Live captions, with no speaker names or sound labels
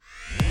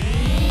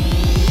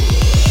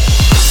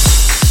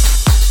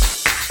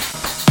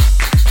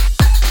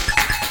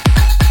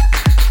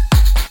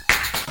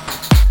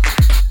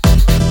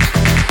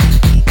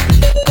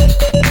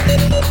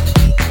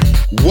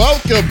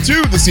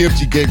is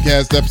CFG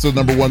Gamecast, episode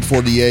number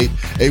 148,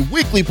 a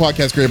weekly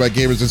podcast created by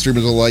gamers and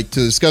streamers alike to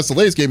discuss the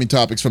latest gaming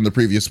topics from the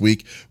previous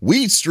week.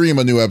 We stream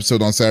a new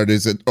episode on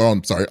Saturdays,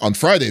 on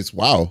Fridays.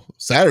 Wow,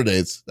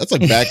 Saturdays. That's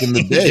like back in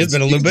the day. It's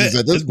been a little bit.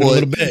 At this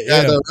point,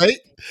 yeah. Right?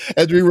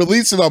 And we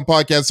release it on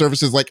podcast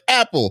services like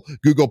Apple,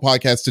 Google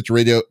Podcasts, Stitcher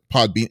Radio,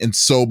 Podbean, and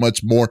so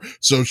much more.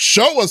 So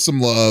show us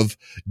some love,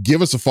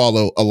 give us a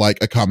follow, a like,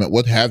 a comment,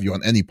 what have you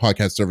on any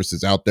podcast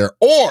services out there,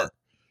 or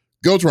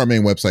go to our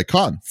main website,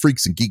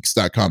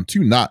 confreaksandgeeks.com,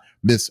 to not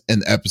miss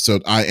an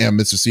episode. I am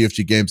Mr.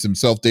 CFG Games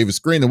himself, Davis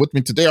Green, and with me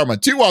today are my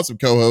two awesome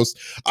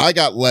co-hosts. I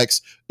got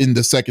Lex in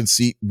the second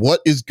seat. What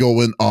is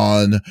going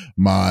on,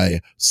 my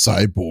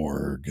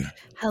cyborg?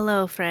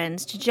 Hello,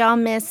 friends. Did y'all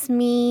miss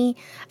me?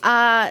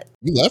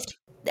 You left?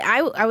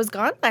 I was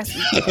gone last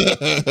week.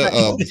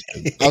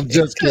 I'm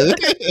just kidding.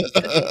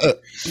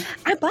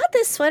 I bought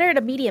this sweater at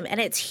a medium, and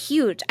it's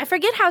huge. I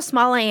forget how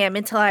small I am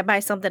until I buy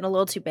something a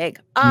little too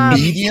big.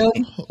 Medium?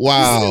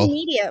 Wow.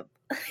 Medium.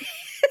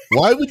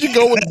 Why would you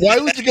go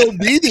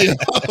medium?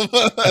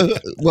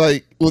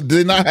 Like, well, did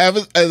they not have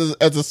it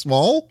as a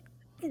small?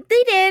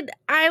 They did.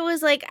 I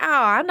was like, oh,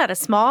 I'm not a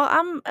small.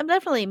 I'm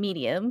definitely a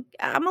medium.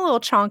 I'm a little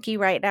chonky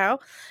right now.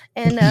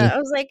 And I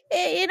was like,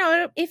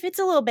 if it's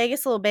a little big,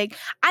 it's a little big.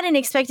 I didn't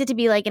expect it to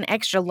be like an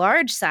extra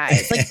large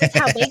size. Like, that's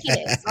how big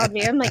it is on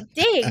me. I'm like,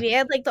 dang,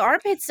 man. Like, the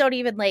armpits don't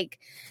even like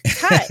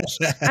touch.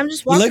 I'm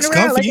just walking around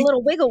comfy. like a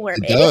little wiggle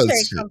worm. It is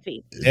very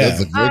comfy. It does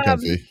look very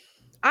comfy.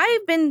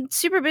 I've been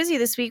super busy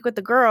this week with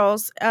the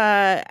girls.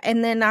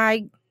 And then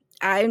I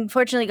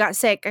unfortunately got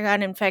sick. I got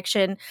an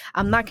infection.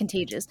 I'm not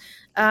contagious.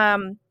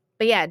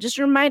 But yeah, just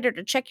a reminder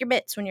to check your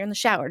bits when you're in the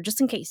shower, just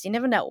in case. You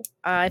never know.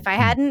 If I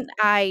hadn't,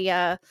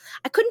 I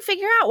couldn't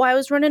figure out why I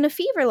was running a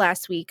fever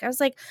last week. I was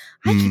like,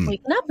 I keep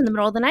waking up in the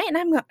middle of the night and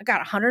I got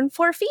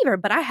 104 fever,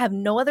 but I have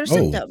no other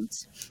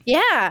symptoms.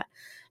 Yeah.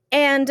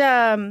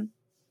 And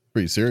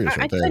pretty serious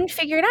I couldn't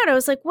figure it out. I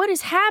was like, what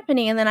is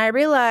happening? And then I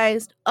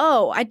realized,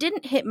 I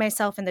didn't hit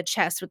myself in the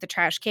chest with the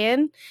trash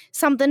can.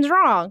 Something's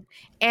wrong.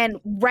 And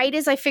right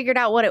as I figured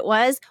out what it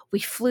was, we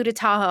flew to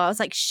Tahoe. I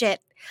was like, shit,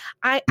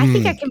 I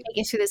think I can make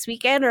it through this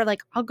weekend, or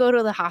like I'll go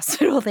to the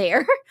hospital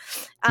there.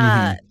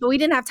 But we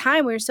didn't have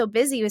time. We were so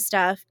busy with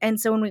stuff. And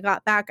so when we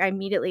got back, I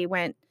immediately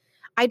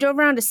I drove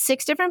around to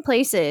 6 different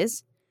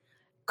places.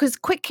 Because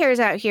quick cares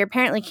out here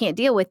apparently can't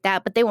deal with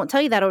that, but they won't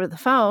tell you that over the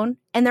phone.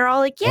 And they're all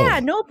like,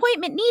 no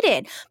appointment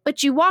needed.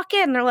 But you walk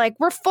in, they're like,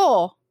 we're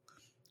full.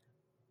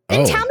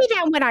 And tell me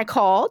that when I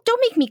call.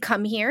 Don't make me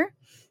come here.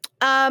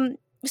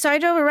 So I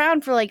drove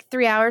around for like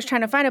 3 hours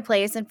trying to find a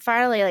place. And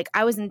finally, like,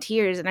 I was in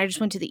tears and I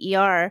just went to the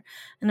ER.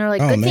 And they're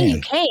like, good thing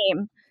you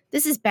came.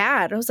 This is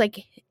bad. I was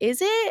like,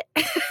 is it?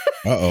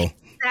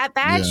 That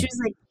bad? Yeah. She was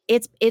like,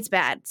 it's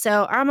bad.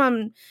 So I'm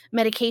on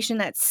medication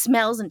that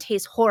smells and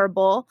tastes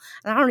horrible.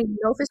 And I don't even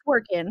know if it's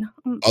working.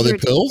 Are they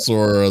pills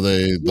or are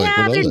they like,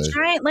 yeah, they're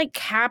giant like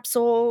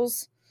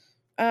capsules.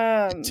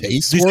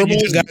 Taste horrible? You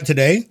just got it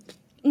today?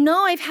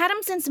 No, I've had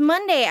them since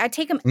Monday. I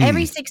take them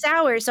every 6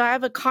 hours. So I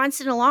have a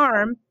constant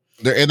alarm.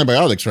 They're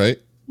antibiotics, right?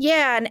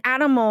 Yeah, an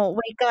animal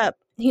wake up.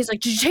 He's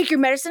like, did you take your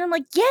medicine? I'm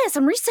like, yes,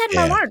 I'm resetting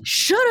my alarm.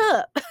 Shut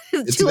up.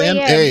 It's 2 a.m.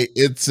 Hey,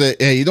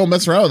 you don't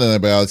mess around with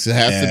antibiotics. It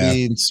has to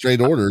be in straight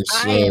orders.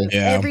 So.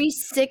 Every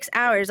 6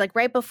 hours, like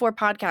right before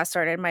podcast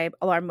started, my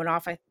alarm went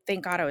off.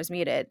 Thank God I was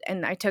muted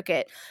and I took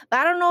it. But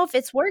I don't know if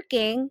it's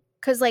working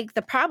because like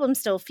the problem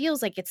still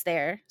feels like it's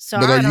there. So,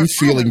 but are you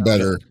feeling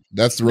better?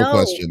 That's the real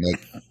question.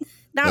 Like,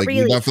 not really.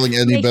 You're not feeling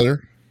any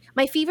better?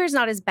 My fever's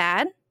not as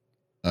bad.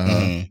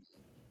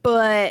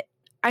 But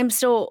I'm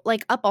still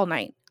like up all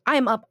night. I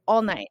am up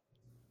all night.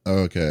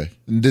 Okay.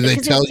 Did they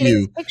tell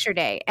you? Picture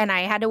day, and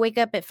I had to wake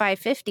up at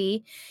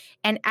 5:50.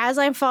 And as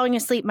I'm falling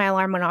asleep, my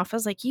alarm went off. I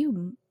was like,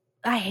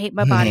 I hate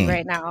my body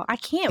right now. I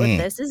can't with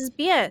this. This is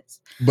BS.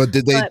 But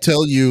did they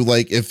tell you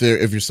like if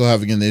you're still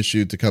having an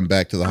issue to come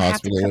back to the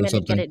hospital or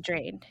something? And get it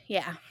drained.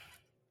 Yeah.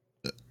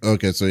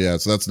 Okay, so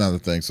that's another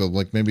thing. So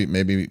like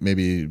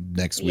maybe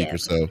next week or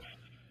so.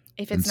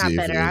 If it's not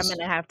better, I'm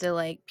gonna have to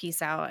like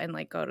peace out and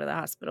like go to the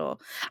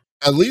hospital.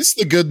 At least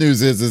the good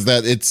news is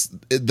that it's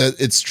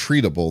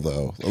treatable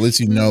though. At least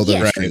you know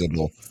that it's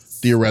treatable.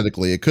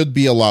 Theoretically, it could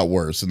be a lot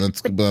worse, and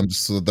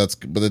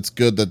but it's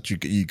good that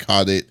you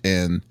caught it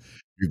and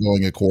you're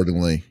going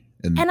accordingly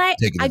and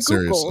taking it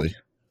seriously.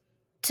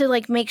 To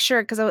like make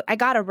sure, because I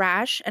got a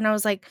rash and I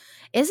was like,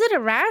 is it a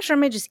rash or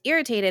am I just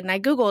irritated? And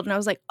I Googled and I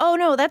was like, oh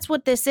no, that's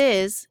what this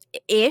is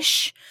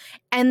ish.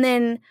 And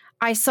then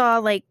I saw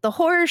like the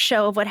horror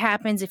show of what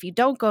happens if you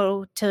don't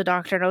go to the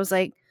doctor. And I was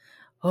like,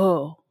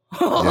 no.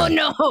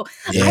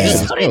 Yeah. I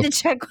just wanted to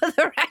check what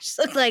the rash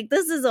looked like.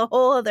 This is a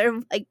whole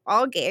other like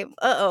ball game.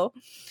 Yeah,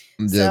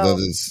 so,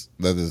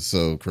 that is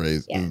so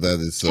crazy. Yeah. That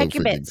is so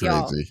freaking crazy.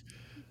 Y'all.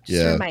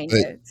 Just remind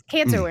you. It's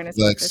cancer awareness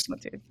this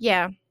month too.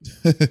 Yeah.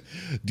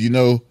 Do you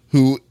know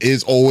who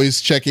is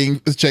always checking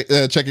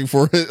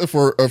for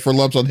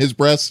lumps on his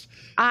breast?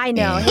 I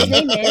know. His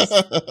name is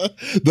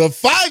the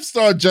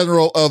 5-star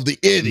general of the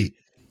itty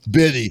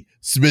bitty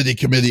Smitty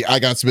committee. I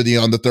got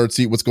Smitty on the third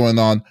seat. What's going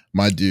on,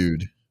 my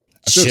dude?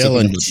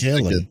 Chilling.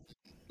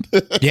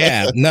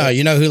 Yeah, no,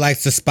 you know who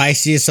likes the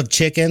spiciest of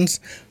chickens?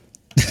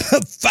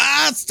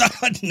 5-star.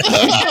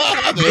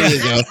 There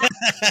you go.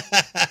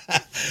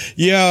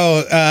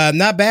 Yo,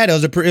 not bad. It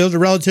was a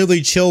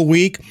relatively chill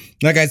week.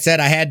 Like I said,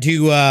 I had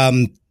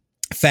to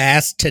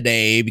fast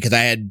today because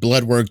I had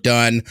blood work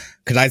done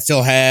because I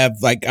still have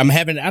I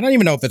don't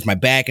even know if it's my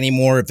back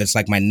anymore, if it's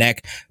like my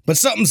neck, but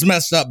something's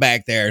messed up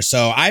back there.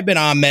 So I've been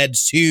on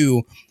meds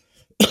too.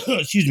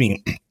 Excuse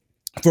me.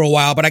 For a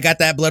while, but I got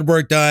that blood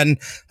work done.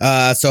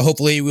 So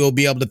hopefully we'll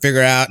be able to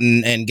figure out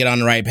and get on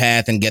the right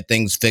path and get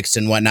things fixed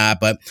and whatnot.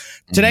 But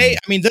today,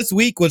 I mean, this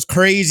week was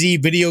crazy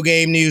video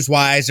game news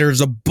wise. There's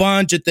a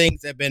bunch of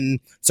things that have been,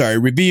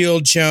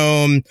 revealed,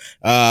 shown,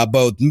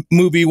 both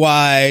movie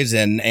wise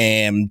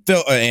and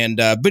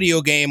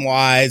video game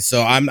wise.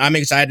 So I'm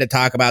excited to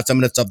talk about some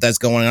of the stuff that's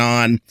going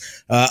on.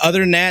 Other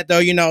than that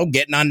though,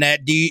 getting on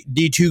that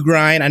D2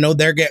 grind. I know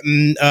they're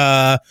getting,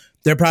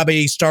 they're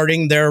probably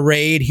starting their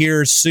raid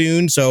here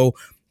soon, so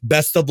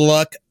best of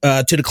luck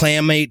to the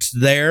clanmates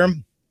there.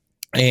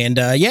 And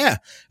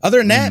other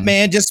than that,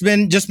 man, just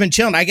been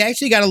chilling. I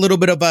actually got a little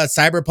bit of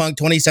Cyberpunk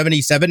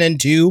 2077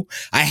 into.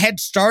 I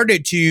had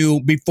started to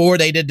before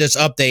they did this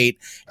update,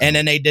 and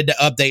then they did the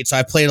update, so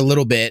I played a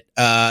little bit.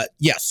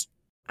 Yes.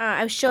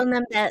 I was showing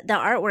them the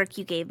artwork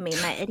you gave me,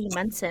 my Eddie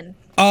Munson.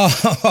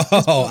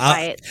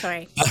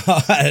 Sorry.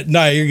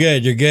 No, you're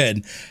good. You're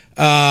good.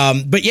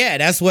 But yeah,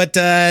 that's what,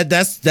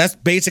 that's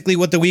basically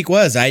what the week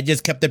was. I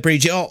just kept it pretty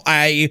chill.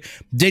 I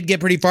did get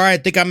pretty far. I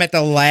think I'm at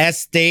the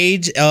last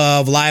stage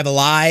of Live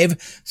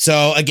Alive.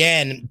 So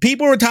again,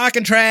 people were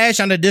talking trash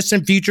on the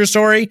Distant Future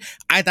story.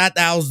 I thought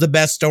that was the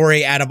best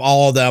story out of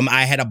all of them.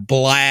 I had a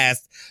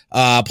blast,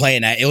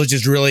 playing that. It was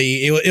just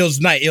really, it was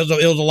nice. It was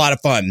a lot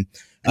of fun.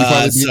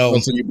 So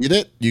you beat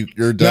it?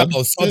 You're done?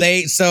 No,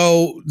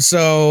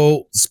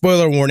 so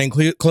spoiler warning,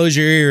 close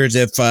your ears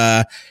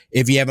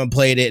if you haven't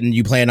played it and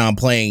you plan on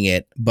playing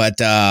it. But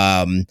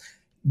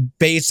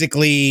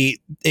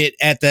basically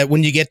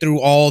when you get through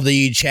all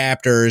the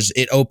chapters,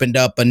 it opened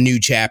up a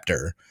new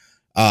chapter.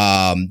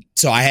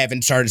 So I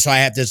haven't started, so I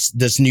have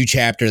this new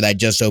chapter that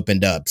just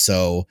opened up.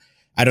 So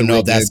I don't know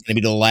if that's going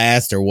to be the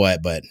last or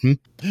what, but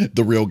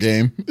the real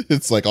game.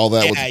 It's like all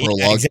that was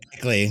prologue.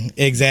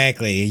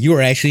 Exactly. You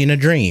were actually in a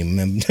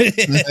dream. But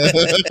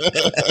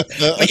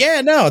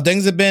yeah, no,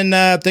 things have been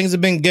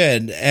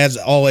good. As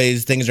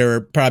always, things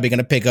are probably going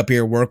to pick up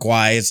here work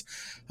wise,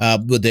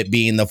 with it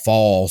being the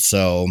fall.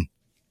 So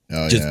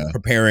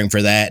preparing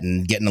for that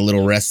and getting a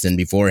little rest in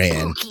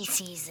beforehand. Spooky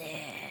season.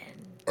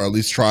 Or at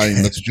least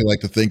trying. That's what you like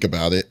to think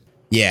about it.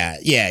 Yeah,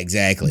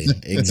 exactly.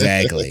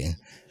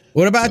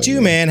 What about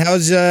you, man?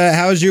 How's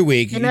your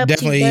week?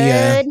 Definitely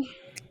had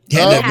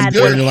a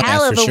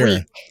hell of a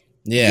week.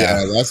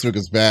 Yeah, last week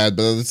was bad,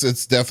 but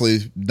it's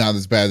definitely not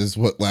as bad as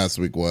what last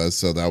week was.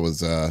 So that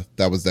was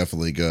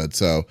definitely good.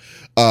 So,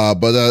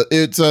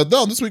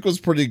 this week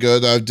was pretty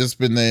good. I've just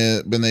been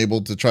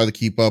able to try to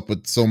keep up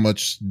with so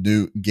much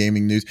new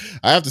gaming news.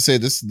 I have to say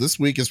this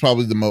week is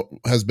probably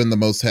has been the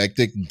most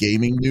hectic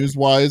gaming news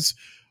wise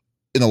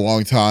in a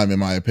long time, in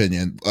my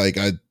opinion. Like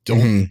I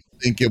don't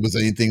think it was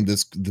anything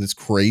this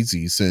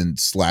crazy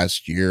since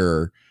last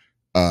year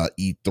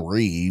E3.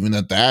 Even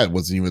that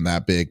wasn't even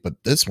that big, but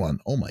this one,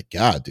 oh my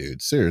god,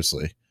 dude,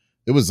 seriously,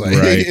 it was like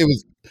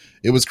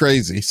it was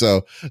crazy.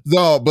 So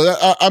no, but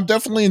I'm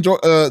definitely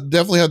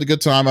definitely had a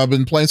good time. I've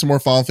been playing some more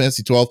Final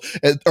Fantasy 12,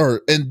 and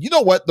you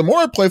know what, the more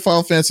I play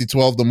Final Fantasy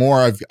 12, the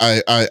more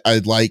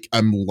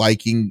I'm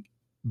liking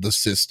the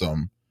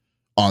system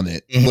on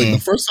it. Like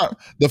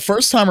the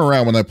first time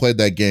around when I played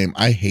that game,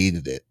 I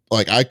hated it.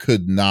 Like I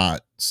could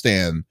not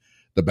stand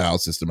the battle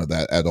system of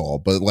that at all.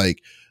 But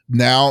like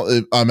now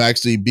I'm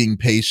actually being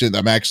patient.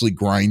 I'm actually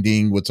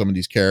grinding with some of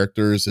these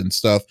characters and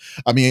stuff.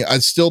 I mean, I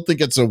still think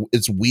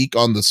it's weak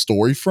on the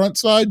story front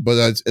side, but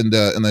I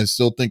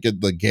still think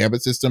the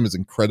gambit system is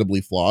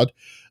incredibly flawed.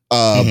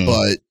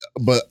 But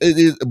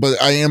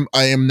I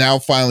am now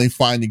finally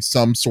finding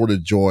some sort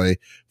of joy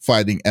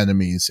fighting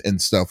enemies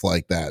and stuff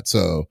like that.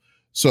 So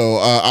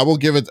I will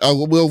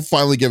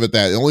finally give it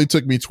that. It only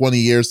took me 20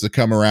 years to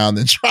come around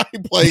and try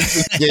playing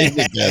this game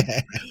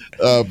again.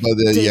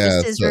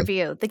 Davis's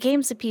review. The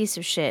game's a piece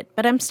of shit,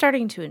 but I'm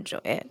starting to enjoy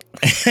it.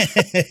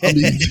 I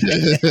mean,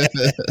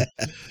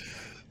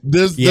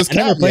 there's I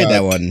never played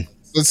that one.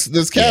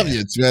 There's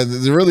caveats,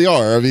 man. There really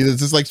are. I mean, it's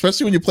just like,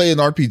 especially when you play in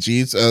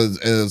RPGs,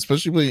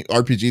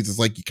 it's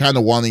like you kind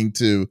of wanting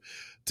to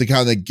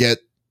kind of get.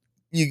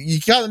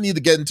 You kind of need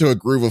to get into a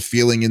groove of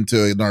feeling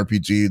into an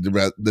RPG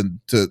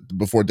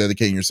before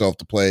dedicating yourself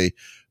to play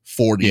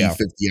 40,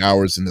 50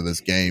 hours into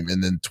this game.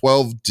 And then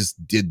 12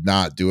 just did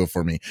not do it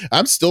for me.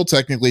 I'm still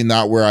technically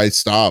not where I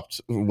stopped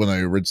when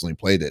I originally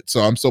played it.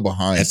 So I'm still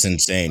behind. That's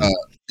insane.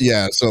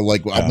 So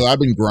like, but I've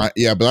been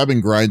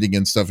grinding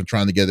and stuff and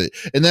trying to get it.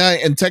 And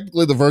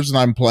technically the version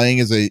I'm playing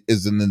is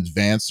an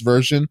advanced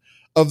version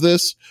of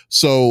this.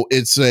 So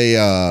it's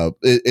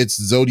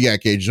it's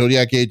Zodiac Age.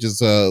 Zodiac Age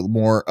is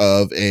more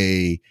of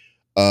a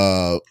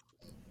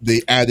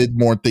they added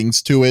more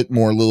things to it,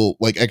 more little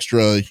like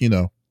extra,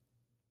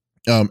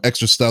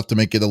 extra stuff to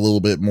make it a little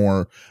bit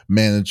more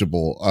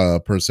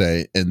manageable per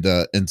se,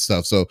 and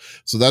stuff. So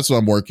that's what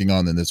I'm working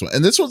on in this one.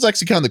 And this one's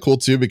actually kind of cool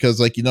too, because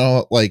like, you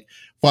know, like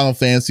Final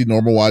Fantasy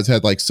normal wise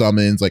had like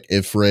summons like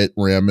Ifrit,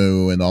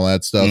 Ramu, and all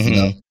that stuff. You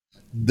know,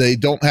 they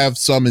don't have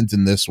summons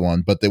in this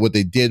one, but what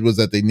they did was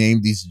that they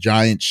named these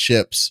giant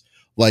ships,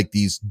 like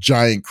these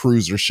giant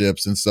cruiser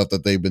ships and stuff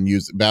that they've been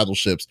using,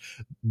 battleships,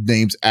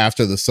 names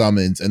after the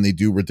summons, and they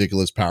do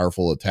ridiculous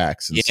powerful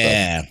attacks and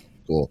stuff.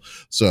 Cool.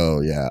 So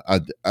yeah,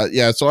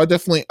 so I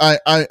definitely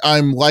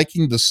I'm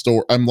liking the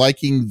story. I'm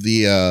liking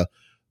the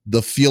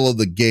feel of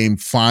the game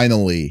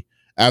finally,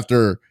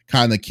 after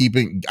kind of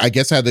keeping, I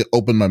guess I had to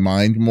open my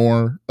mind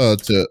more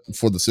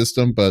for the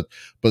system, but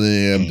I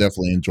am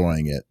definitely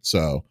enjoying it.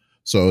 So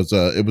it's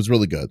it was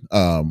really good.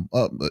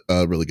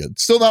 Really good.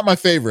 Still not my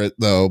favorite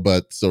though,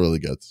 but still really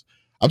good.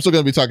 I'm still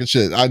gonna be talking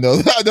shit. I know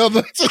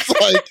that's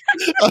just like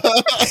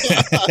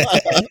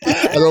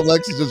I know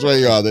Lex is just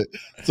waiting on it,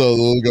 so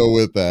we'll go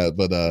with that.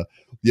 But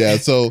yeah,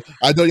 so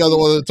I know y'all don't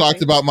want to talk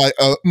about my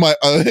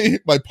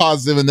my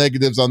positive and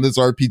negatives on this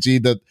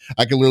RPG that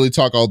I can literally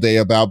talk all day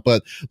about.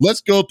 But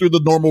let's go through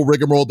the normal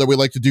rigmarole that we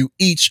like to do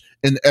each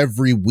and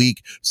every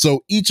week.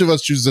 So each of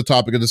us chooses a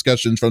topic of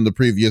discussion from the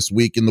previous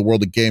week in the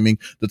world of gaming.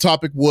 The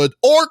topic would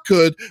or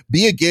could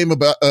be a game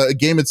about a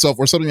game itself,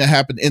 or something that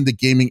happened in the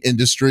gaming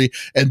industry.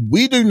 And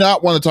we do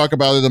not want to talk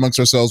about it amongst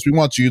ourselves. We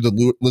want you,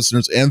 the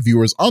listeners and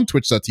viewers on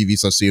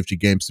twitch.tv/CFG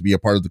Games, to be a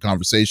part of the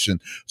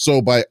conversation.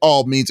 So by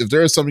all means, if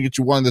there is something that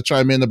you wanted to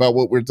chime in about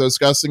what we're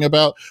discussing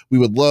about, we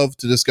would love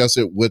to discuss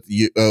it with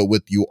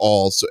you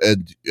all, so,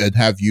 and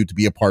have you to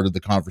be a part of the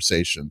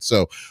conversation.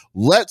 So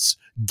let's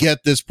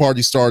get this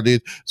party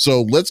started.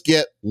 So let's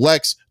get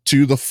Lex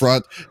to the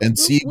front and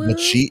see what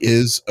she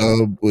is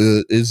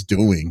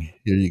doing.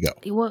 Here you go.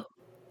 Well,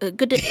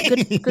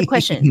 good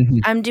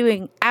question. I'm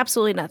doing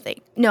absolutely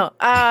nothing. No,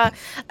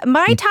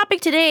 my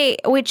topic today,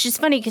 which is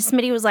funny because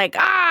Smitty was like,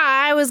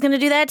 I was going to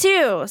do that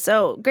too.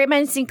 So great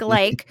minds think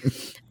alike.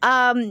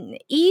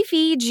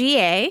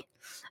 EVGA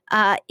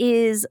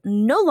is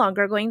no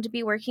longer going to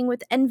be working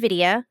with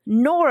NVIDIA,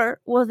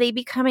 nor will they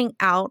be coming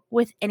out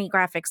with any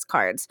graphics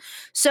cards.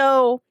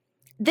 So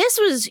this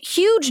was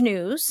huge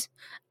news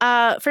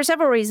for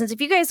several reasons. If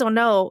you guys don't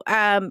know,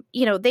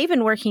 they've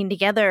been working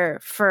together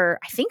for,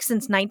 I think,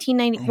 since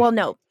 1990. Well,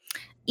 no,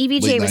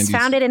 EVGA was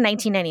founded in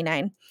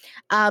 1999,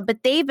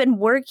 but they've been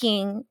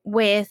working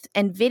with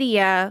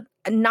NVIDIA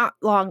not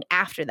long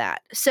after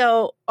that.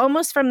 So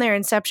almost from their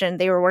inception,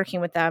 they were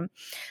working with them.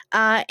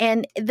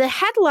 And the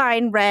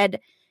headline read,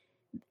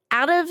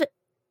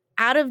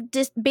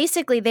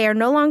 basically, they are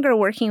no longer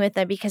working with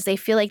them because they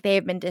feel like they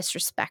have been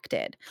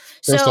disrespected.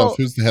 First off,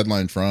 who's the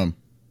headline from?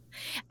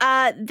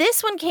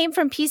 This one came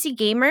from PC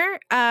Gamer.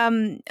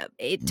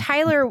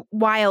 Tyler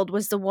Wilde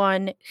was the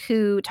one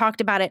who talked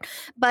about it,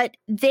 but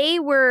they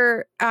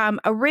were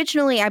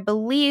originally, I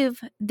believe,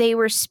 they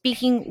were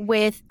speaking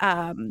with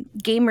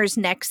Gamers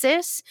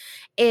Nexus.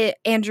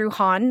 Andrew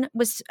Hahn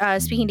was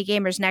speaking to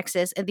Gamers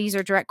Nexus, and these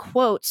are direct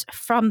quotes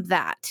from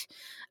that.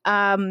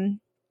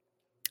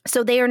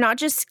 So they are not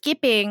just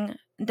skipping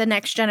the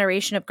next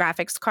generation of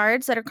graphics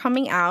cards that are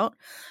coming out,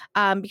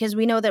 because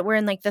we know that we're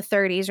in like the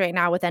 30s right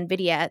now with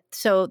NVIDIA.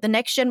 So the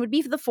next gen would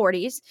be for the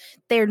 40s.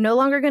 They're no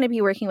longer going to be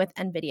working with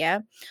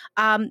NVIDIA.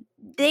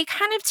 They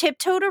kind of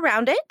tiptoed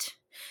around it.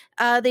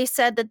 They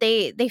said that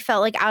they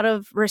felt like out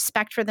of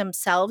respect for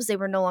themselves, they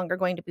were no longer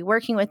going to be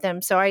working with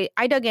them. So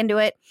I dug into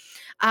it.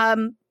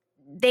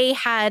 They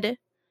had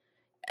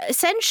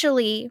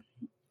essentially,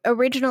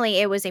 originally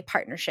it was a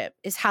partnership,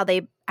 is how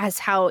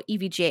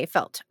EVGA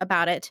felt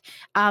about it.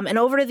 And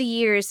over the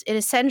years, it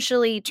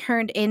essentially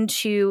turned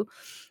into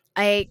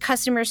a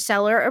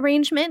customer-seller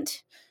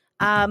arrangement,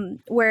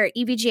 where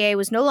EVGA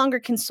was no longer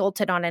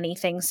consulted on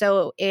anything.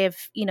 So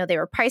if, they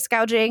were price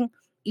gouging,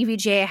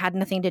 EVGA had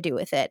nothing to do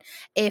with it.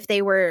 If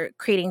they were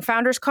creating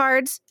founders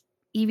cards,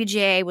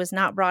 EVGA was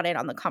not brought in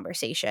on the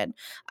conversation.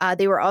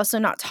 They were also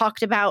not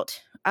talked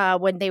about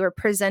when they were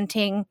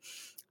presenting,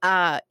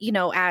 at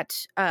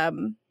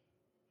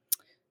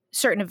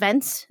certain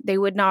events. They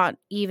would not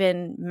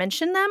even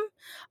mention them.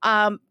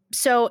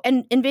 So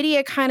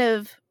NVIDIA kind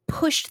of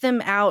pushed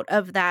them out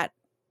of that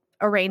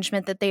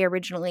arrangement that they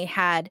originally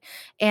had.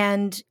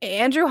 And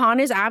Andrew Hahn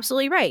is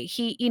absolutely right.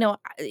 He,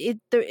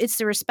 it's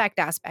the respect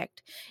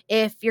aspect.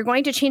 If you're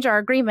going to change our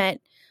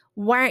agreement,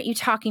 why aren't you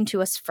talking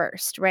to us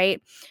first,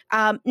 right?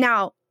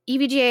 Now,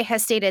 EVGA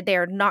has stated they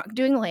are not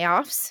doing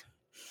layoffs.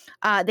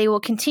 They will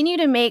continue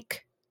to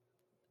make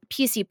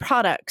PC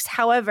products.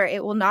 However,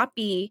 it will not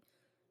be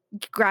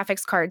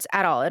graphics cards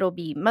at all. It'll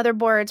be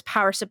motherboards,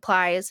 power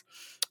supplies,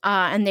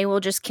 and they will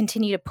just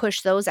continue to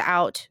push those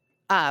out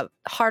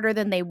harder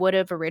than they would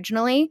have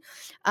originally.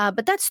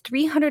 But that's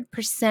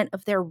 300%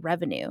 of their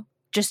revenue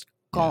just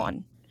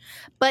gone.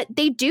 But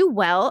they do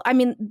well. I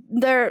mean,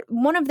 they're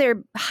one of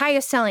their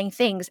highest selling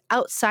things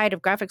outside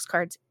of graphics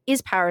cards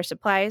is power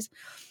supplies.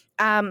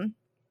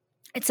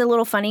 it's a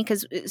little funny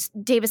because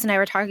Davis and I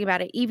were talking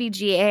about it.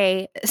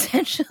 EVGA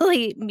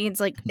essentially means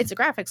like it's a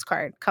graphics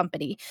card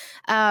company,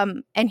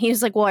 and he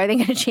was like, "Well, are they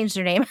going to change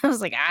their name?" I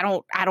was like, "I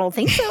don't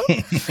think so."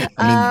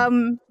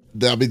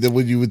 I mean,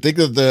 when you would think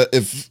of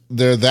if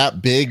they're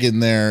that big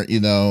in their,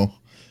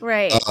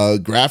 right,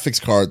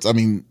 graphics cards. I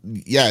mean,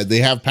 yeah, they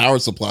have power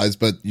supplies,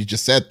 but you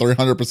just said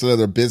 300% of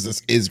their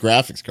business is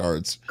graphics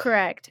cards.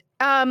 Correct.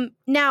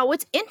 Now,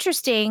 what's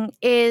interesting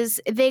is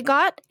they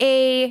got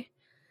a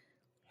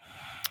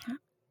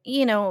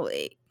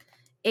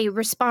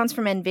response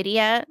from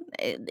NVIDIA.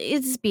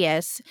 It's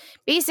BS.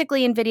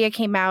 Basically, NVIDIA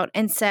came out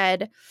and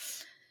said,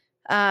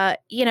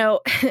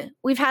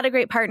 we've had a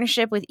great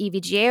partnership with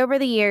EVGA over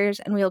the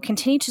years, and we will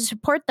continue to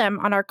support them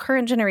on our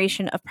current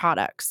generation of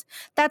products.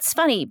 That's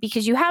funny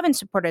because you haven't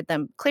supported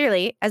them,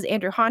 clearly, as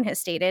Andrew Hahn has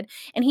stated,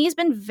 and he's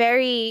been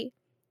very,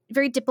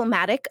 very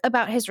diplomatic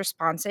about his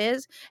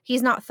responses.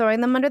 He's not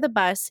throwing them under the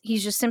bus.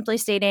 He's just simply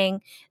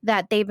stating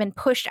that they've been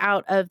pushed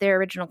out of their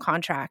original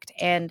contract,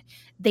 and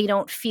they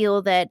don't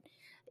feel that.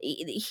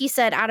 He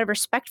said, out of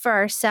respect for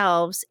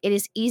ourselves, it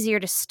is easier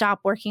to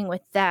stop working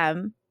with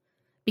them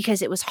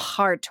because it was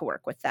hard to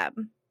work with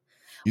them.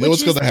 You know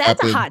what's going to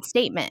happen? That's a hot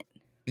statement.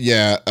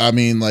 Yeah, I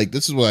mean, like,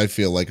 this is what I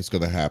feel like is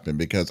going to happen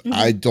because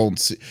I don't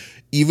see,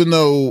 even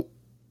though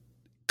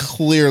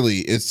clearly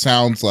it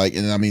sounds like,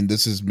 and I mean,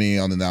 this is me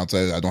on the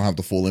outside, I don't have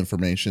the full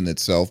information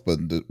itself, but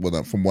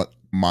from what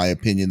my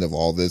opinion of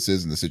all this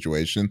is in the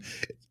situation,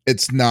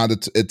 it's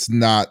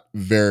not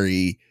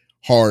very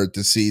hard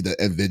to see that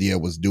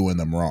NVIDIA was doing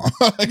them wrong,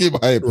 in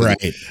my opinion.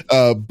 Right.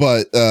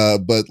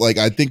 But like,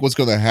 I think what's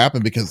going to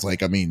happen, because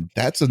like, I mean,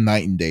 that's a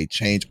night and day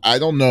change. I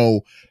don't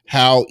know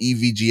how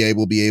EVGA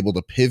will be able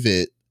to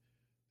pivot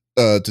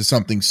to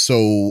something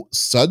so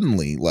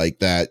suddenly like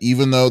that,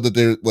 even though that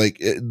they're like,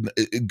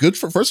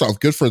 first off,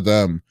 good for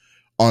them.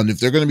 On if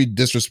they're going to be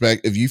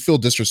if you feel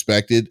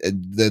disrespected,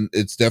 and then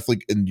it's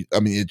definitely, and I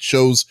mean, it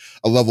shows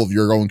a level of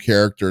your own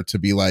character to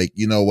be like,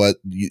 you know what,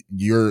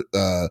 you're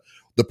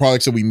the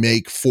products that we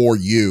make for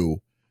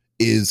you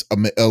is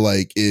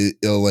is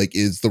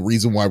the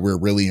reason why we're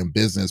really in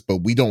business, but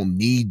we don't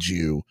need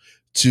you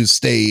to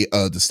stay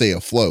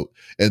afloat.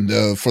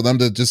 And for them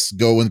to just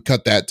go and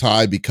cut that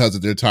tie because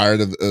they're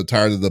tired of the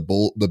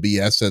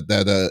BS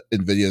that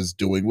NVIDIA is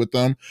doing with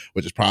them,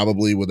 which is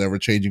probably whatever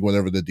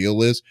the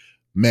deal is.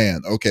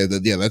 Man, okay,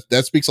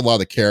 that speaks a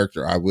lot of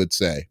character, I would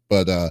say.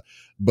 But I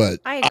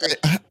agree.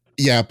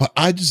 but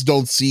I just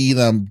don't see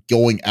them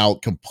going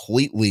out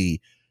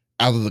completely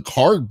out of the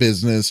card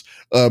business.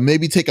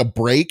 Maybe take a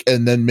break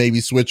and then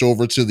maybe switch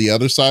over to the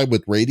other side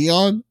with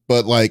Radeon.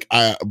 But wait,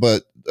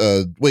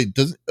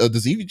 does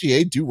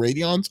EVGA do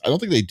Radeons? I don't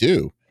think they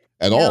do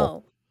at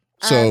all.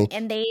 So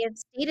and they have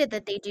stated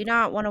that they do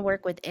not want to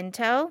work with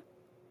Intel.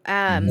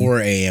 Or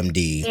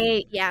AMD.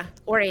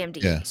 Or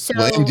AMD. Yeah. So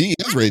well, AMD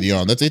is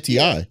Radeon. That's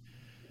ATI.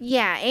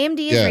 Yeah, AMD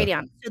is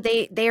Radeon. So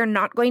they are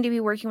not going to be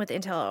working with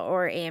Intel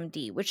or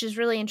AMD, which is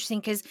really interesting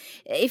because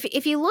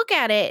if you look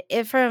at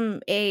it from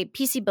a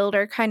PC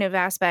builder kind of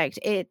aspect,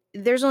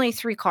 there's only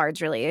 3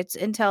 cards really. It's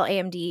Intel,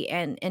 AMD,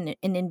 and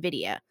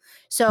NVIDIA.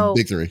 So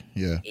big 3,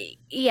 yeah.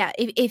 Yeah,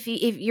 if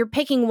you're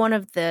picking one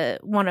of them,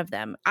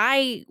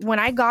 when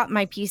I got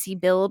my PC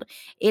build,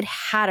 it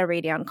had a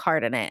Radeon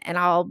card in it, and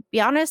I'll be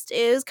honest,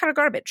 it was kind of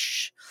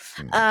garbage.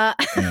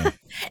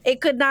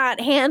 It could not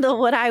handle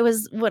what I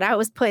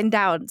was putting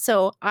down,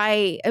 so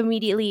I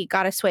immediately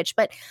got a switch.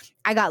 But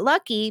I got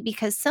lucky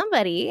because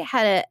somebody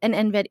had an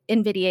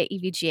NVIDIA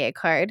EVGA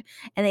card,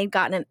 and they'd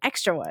gotten an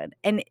extra one,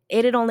 and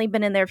it had only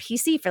been in their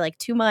PC for like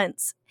 2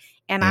 months,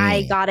 and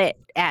I got it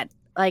at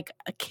like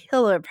a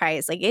killer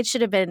price. Like it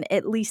should have been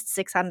at least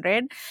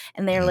 600,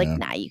 and they're like,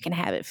 "Nah, you can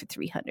have it for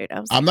 300."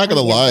 I'm not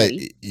gonna lie.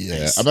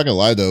 I'm not gonna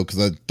lie though,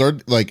 because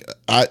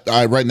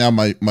I right now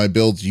my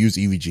builds use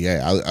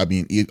EVGA. I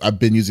mean, I've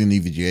been using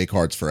EVGA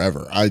cards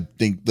forever. I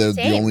think they're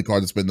the only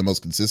card that's been the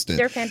most consistent.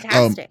 They're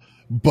fantastic.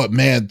 But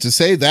man, to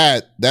say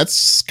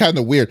that's kind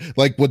of weird.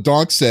 Like what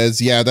Donk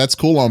says, yeah, that's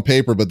cool on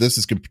paper, but this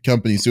is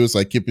company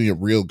suicide, keeping it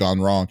real gone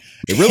wrong.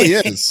 It really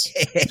is.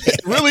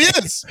 It really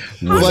is.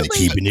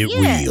 Keeping it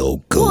real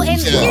goes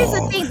and wrong. Here's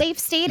the thing: they've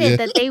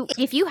stated that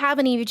if you have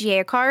an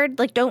EVGA card,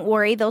 like don't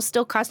worry, they'll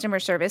still customer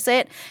service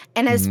it.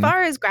 And as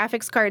far as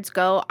graphics cards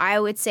go, I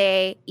would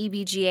say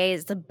EVGA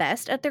is the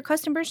best at their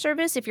customer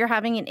service if you're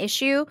having an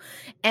issue,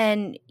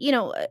 and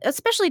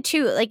especially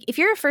too, like if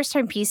you're a first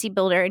time PC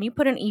builder and you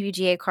put an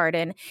EVGA card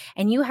in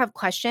and you have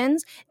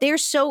questions, they're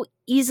so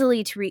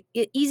easy to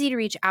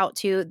reach out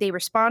to. They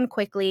respond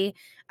quickly.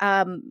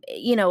 A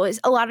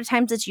lot of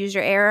times it's user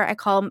error. I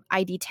call them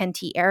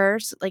ID10T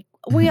errors. Like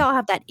we all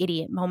have that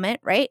idiot moment,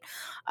 right?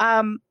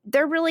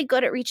 They're really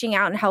good at reaching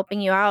out and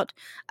helping you out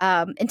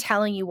and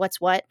telling you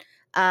what's what.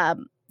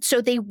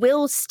 So they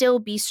will still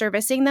be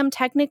servicing them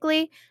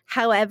technically.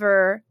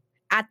 However,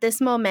 at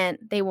this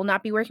moment, they will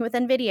not be working with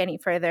NVIDIA any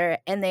further,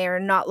 and they are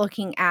not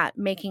looking at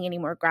making any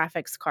more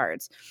graphics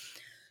cards.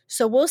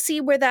 So we'll see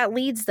where that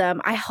leads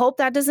them. I hope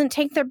that doesn't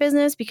take their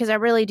business because I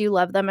really do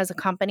love them as a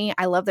company.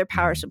 I love their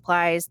power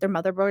supplies. Their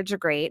motherboards are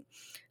great.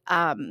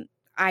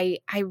 I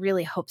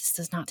really hope this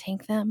does not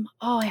tank them.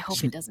 Oh, I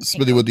hope it doesn't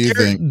tank Smitty, them. what do you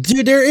think?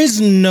 Dude, there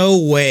is no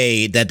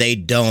way that they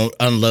don't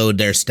unload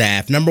their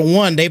staff. Number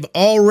one, they've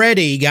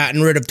already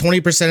gotten rid of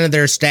 20% of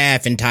their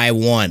staff in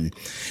Taiwan.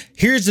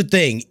 Here's the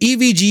thing.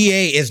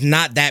 EVGA is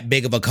not that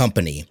big of a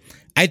company.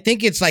 I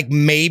think it's like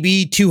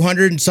maybe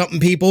 200 and something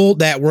people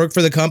that work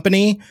for the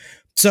company.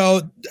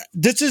 So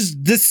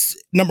this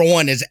number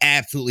one is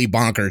absolutely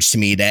bonkers to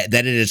me that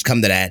it has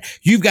come to that.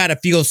 You've got to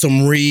feel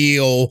some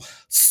real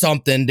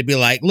something to be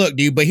like, look,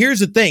 dude, but here's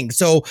the thing.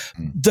 So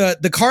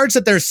the cards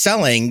that they're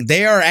selling,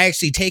 they are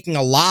actually taking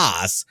a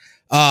loss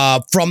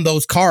from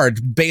those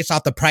cards based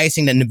off the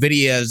pricing that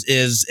NVIDIA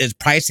is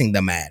pricing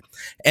them at.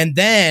 And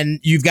then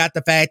you've got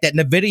the fact that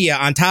NVIDIA,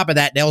 on top of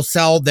that, they'll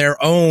sell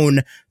their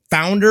own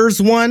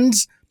founders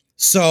ones.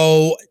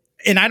 So,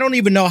 and I don't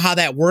even know how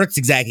that works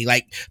exactly.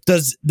 Like,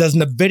 does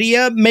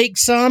NVIDIA make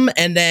some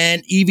and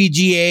then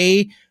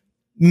EVGA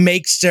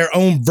makes their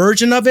own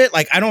version of it?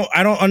 Like, I don't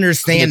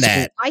understand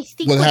that. I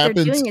think what they're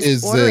doing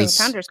is ordering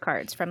founders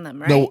cards from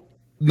them, right?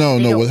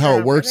 No. How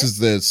it works is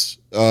this.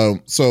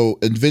 So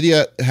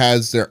NVIDIA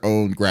has their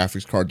own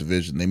graphics card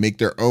division. They make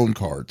their own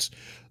cards.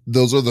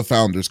 Those are the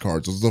founders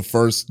cards. Those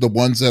are the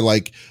ones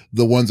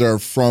that are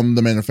from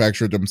the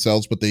manufacturer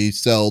themselves, but they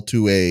sell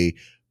to a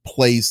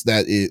place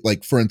that is,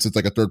 like, for instance,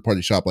 like a third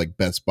party shop like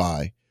Best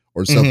Buy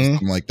or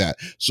something like that.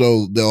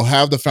 So they'll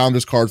have the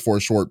founders card for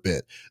a short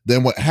bit.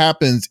 Then what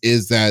happens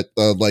is that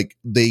like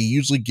they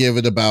usually give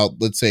it about,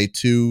 let's say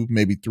 2,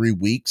 maybe 3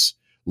 weeks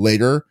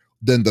later.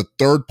 Then the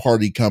third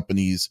party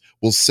companies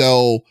will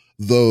sell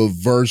the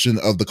version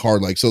of the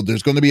card. Like, so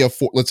there's going to be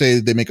let's say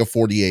they make a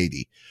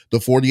 4080. The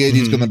 4080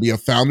 is going to be a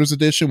founders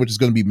edition, which is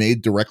going to be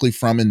made directly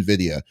from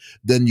NVIDIA.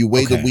 Then you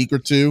wait a week or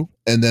two,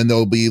 and then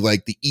there'll be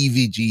like the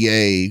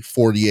EVGA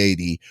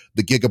 4080,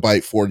 the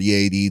Gigabyte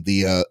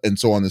 4080, and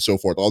so on and so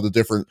forth. All the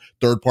different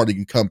third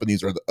party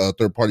companies or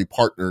third party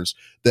partners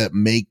that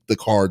make the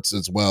cards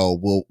as well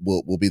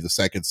will be the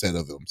second set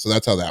of them. So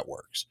that's how that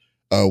works.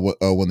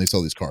 When they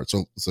sell these cards.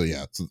 So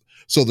yeah.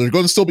 So they're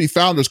going to still be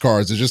founders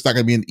cards. It's just not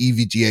going to be an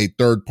EVGA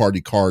third party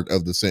card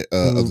of the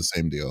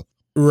same deal.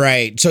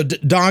 Right. So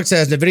Donk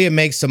says NVIDIA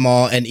makes them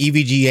all and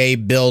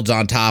EVGA builds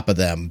on top of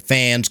them.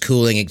 Fans,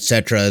 cooling,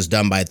 etc. is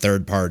done by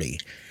third party.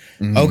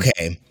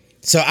 Okay.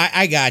 So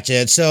I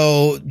gotcha.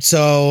 So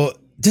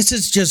this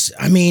is just,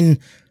 I mean,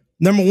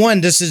 number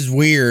one, this is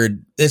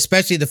weird,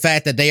 especially the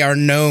fact that they are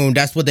known.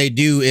 That's what they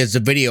do is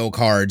the video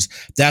cards.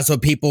 That's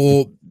what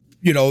people,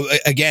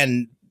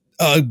 again,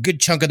 a good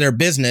chunk of their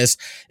business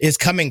is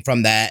coming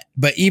from that.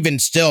 But even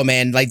still,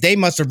 man, like they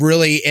must have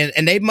really,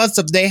 and they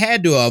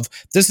had to have,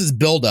 this is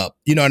build up.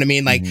 You know what I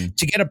mean? Like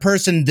to get a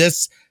person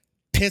this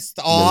pissed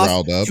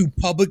off to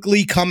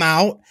publicly come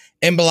out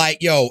and be like,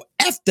 yo,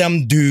 F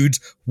them dudes.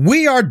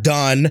 We are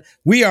done.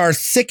 We are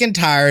sick and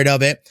tired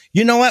of it.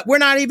 You know what? We're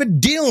not even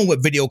dealing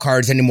with video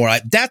cards anymore.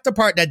 Like, that's the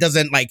part that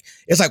doesn't, like,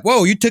 it's like,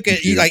 whoa, you took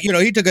it. You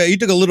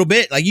took a little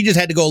bit. Like, you just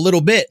had to go a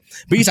little bit.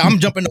 But he said, I'm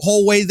jumping the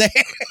whole way there.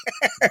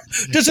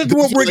 This is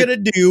what we're going to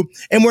do.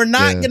 And we're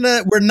not going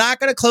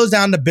to close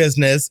down the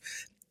business.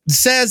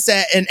 Says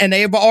that, and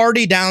they've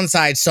already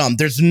downsized some.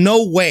 There's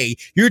no way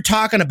you're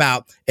talking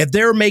about if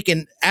they're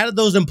making out of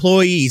those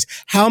employees,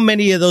 how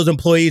many of those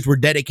employees were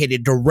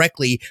dedicated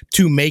directly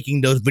to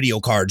making those video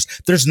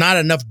cards? There's not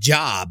enough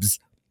jobs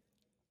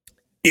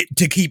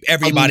to keep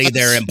everybody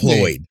there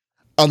employed.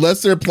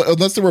 Unless they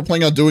were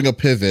planning on doing a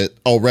pivot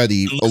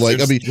already,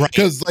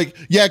 because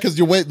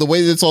the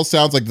way this all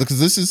sounds like, because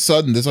this is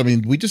sudden.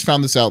 We just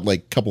found this out like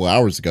a couple of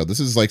hours ago. This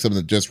is like something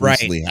that just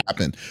recently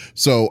happened.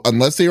 So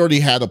unless they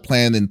already had a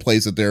plan in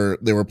place that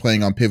they were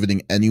planning on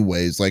pivoting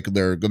anyways, like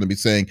they're going to be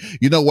saying,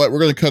 you know what, we're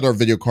going to cut our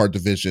video card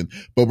division,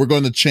 but we're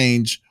going to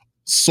change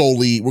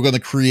solely. We're going to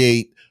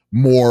create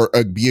more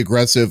be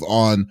aggressive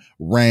on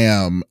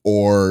RAM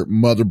or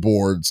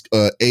motherboards,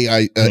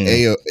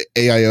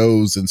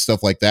 AIOs and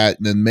stuff like that.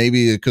 And then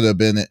maybe it could have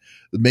been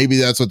maybe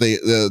that's what they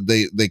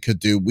could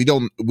do. We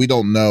don't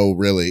know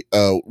really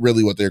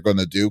what they're going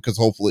to do, because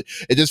hopefully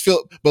it just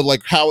but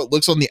like how it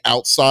looks on the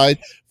outside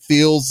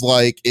feels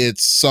like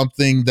it's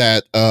something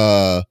that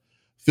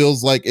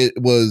feels like it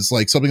was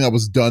like something that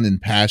was done in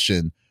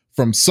passion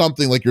from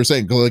something, like you're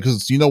saying,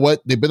 because you know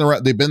what, they've been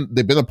around, they've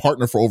been a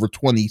partner for over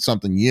 20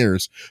 something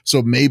years.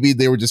 So maybe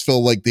they were just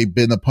feel like they've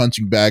been a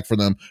punching bag for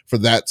them for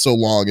that so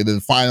long. And then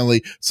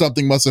finally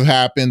something must have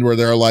happened where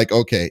they're like,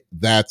 okay,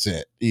 that's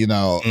it.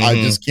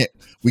 I just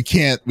we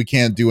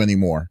can't do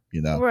anymore,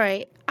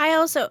 Right. I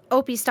also,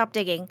 Opie, stop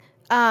digging.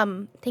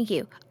 Thank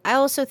you. I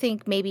also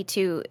think maybe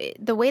too,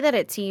 the way that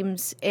it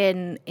seems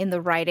in the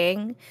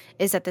writing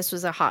is that this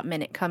was a hot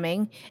minute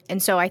coming.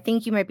 And so I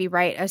think you might be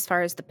right as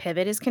far as the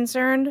pivot is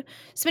concerned.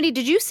 Smitty,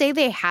 did you say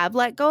they have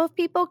let go of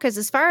people? Because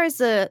as far as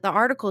the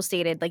article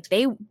stated, like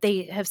they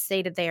have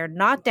stated they are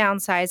not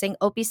downsizing.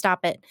 Opie,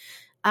 stop it.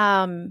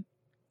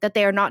 That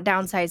they are not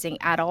downsizing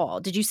at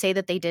all. Did you say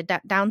that they did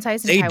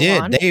downsize in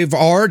Taiwan? They did. They've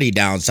already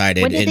downsized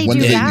when did they do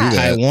in that?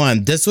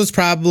 Taiwan. This was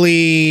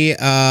probably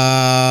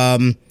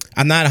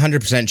I'm not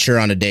 100% sure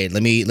on a date.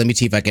 Let me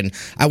see if I can.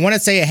 I want to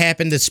say it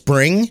happened this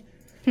spring.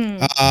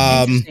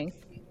 Interesting.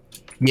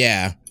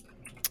 Yeah.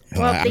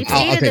 Well, they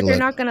stated that they're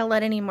not going to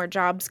let any more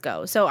jobs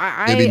go. So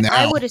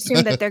I would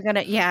assume that they're going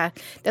to,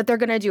 that they're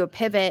going to do a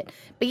pivot.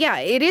 But yeah,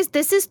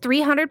 this is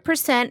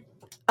 300%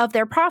 of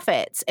their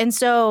profits. And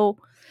so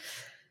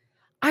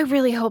I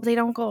really hope they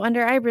don't go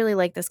under. I really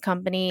like this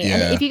company. Yeah.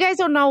 And if you guys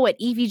don't know what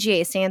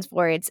EVGA stands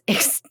for, it's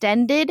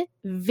Extended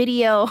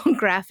Video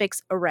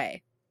Graphics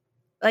Array.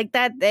 Like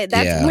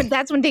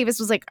that's when Davis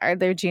was like, are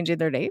they changing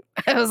their name?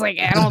 I was like,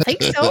 I don't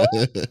think so.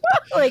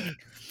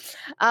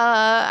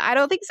 I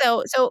don't think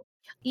so. So,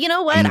 you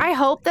know what?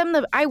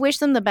 I wish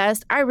them the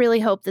best. I really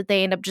hope that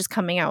they end up just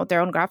coming out with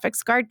their own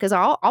graphics card because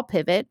I'll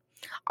pivot.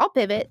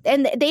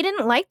 And they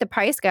didn't like the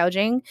price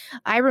gouging.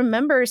 I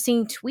remember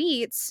seeing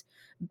tweets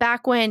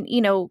back when,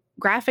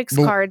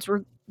 graphics cards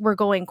were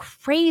going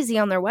crazy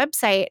on their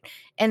website.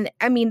 And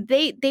I mean,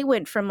 they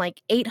went from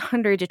like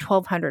 800 to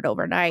 1200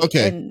 overnight.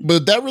 Okay.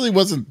 But that really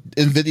wasn't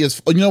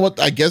NVIDIA's. You know what?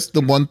 I guess the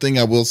one thing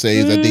I will say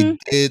is that they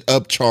did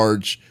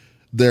upcharge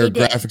their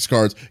graphics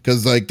cards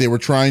because like they were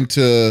trying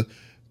to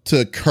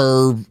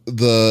curb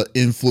the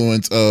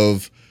influence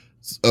of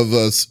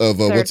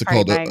what's it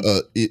called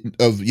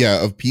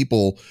of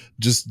people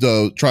just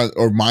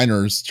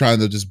miners trying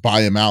to just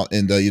buy them out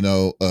and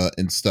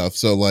and stuff.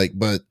 So like,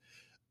 but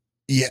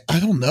yeah, I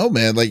don't know,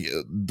 man.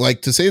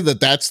 Like to say that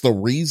that's the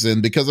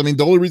reason, because I mean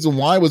the only reason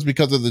why was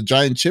because of the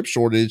giant chip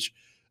shortage.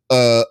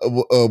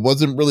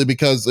 Wasn't really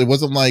because it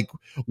wasn't like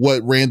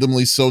what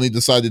randomly Sony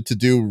decided to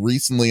do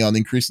recently on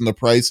increasing the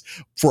price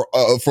for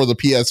the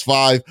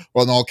PS5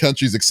 on all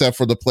countries except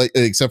for the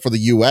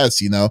US,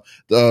 for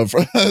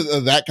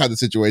that kind of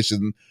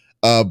situation.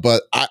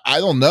 But I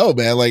don't know,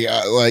 man.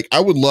 Like I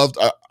would love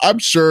to, I'm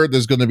sure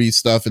there's going to be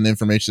stuff and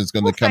information that's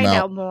going to come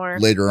out more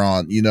later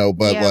on,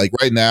 but like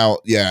right now,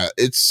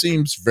 it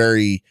seems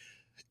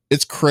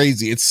it's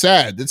crazy. It's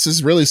sad. This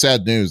is really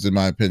sad news in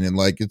my opinion.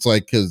 Like it's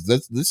like, cause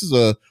this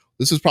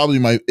is probably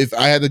if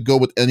I had to go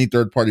with any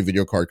third party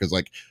video card, cause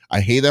like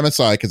I hate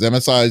MSI because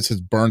MSI has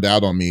burned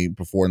out on me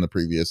before in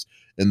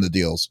the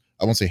deals.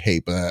 I won't say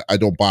hate, but I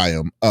don't buy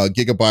them.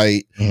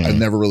 Gigabyte, I've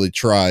never really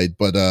tried,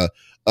 but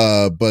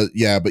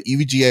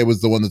EVGA was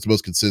the one that's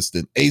most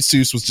consistent.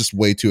 Asus was just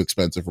way too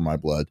expensive for my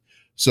blood.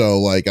 So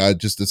like I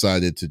just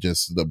decided to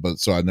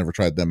so I never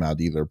tried them out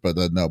either. But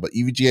but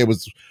EVGA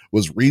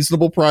was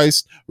reasonable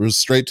priced, was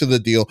straight to the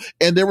deal,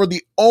 and they were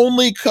the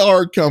only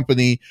card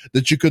company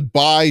that you could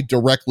buy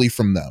directly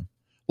from them.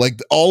 Like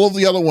all of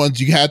the other ones,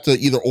 you had to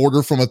either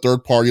order from a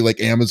third party like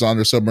Amazon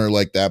or somewhere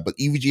like that. But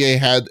EVGA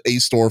had a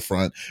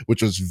storefront,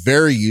 which was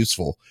very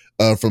useful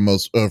for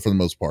the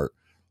most part.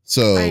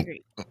 So I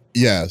agree.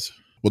 Yes.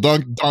 Well,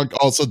 Donk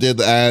also did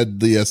add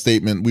the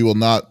statement, we will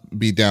not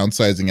be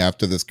downsizing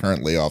after this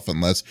current layoff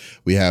unless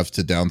we have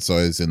to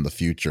downsize in the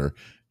future.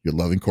 Your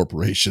loving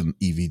corporation,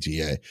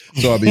 EVGA.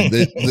 So, I mean,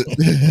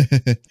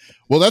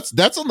 well, that's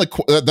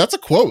a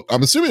quote.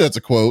 I'm assuming that's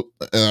a quote.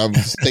 I'm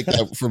just take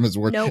that from his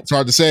word. Nope. It's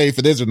hard to say if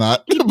it is or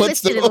not. You but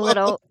still, it a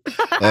little.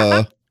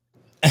 But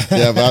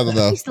I don't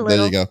know.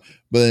 There you go.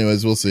 But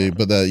anyways, we'll see.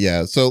 But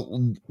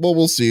so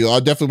we'll see. I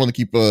definitely want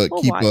to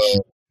keep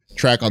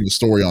track on the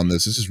story on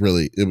this. This is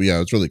really,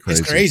 it's really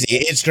crazy. It's crazy.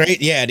 It's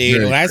straight. Yeah, dude.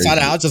 Very when I saw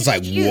that, I was just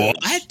like,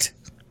 what?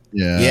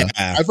 Yeah.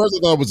 At first I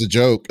thought it was a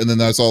joke, and then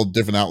I saw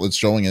different outlets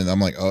showing it, and I'm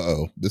like,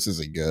 this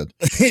isn't good.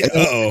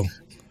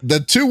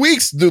 The 2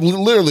 weeks,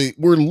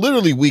 we're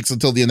literally weeks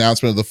until the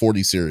announcement of the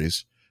 40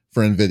 series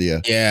for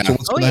NVIDIA. Yeah. So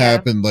what's going to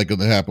happen, going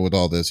to happen with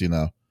all this,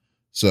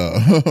 So,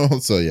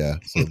 so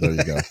there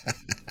you go.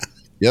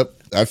 Yep,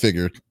 I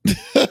figured.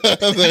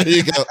 There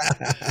you go.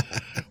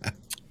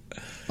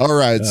 All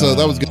right, so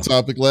that was a good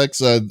topic, Lex.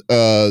 So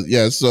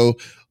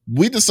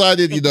we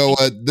decided,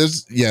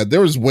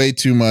 there was way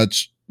too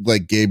much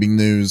like gaming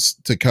news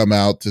to come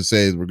out to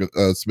say we're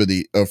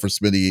Smitty for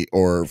Smitty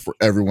or for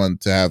everyone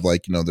to have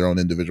like their own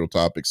individual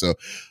topic. So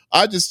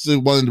I just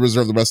wanted to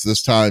reserve the rest of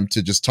this time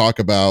to just talk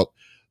about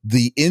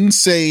the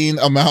insane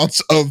amounts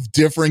of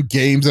different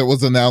games that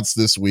was announced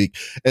this week,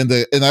 and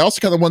I also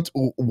kind of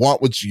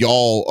want what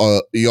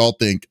y'all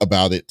think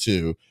about it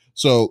too.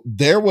 So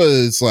there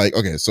was like,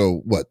 okay,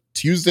 so what?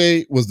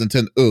 Tuesday was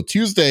Nintendo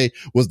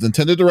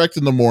Direct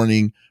in the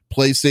morning,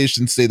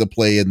 PlayStation State of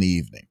Play in the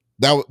evening.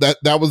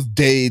 That was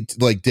day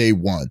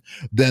one.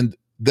 Then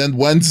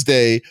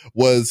Wednesday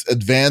was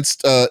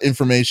advanced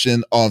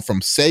information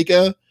from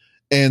Sega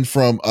and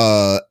from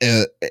Capcom.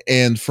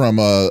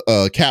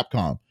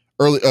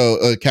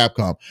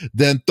 Capcom.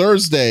 Then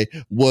Thursday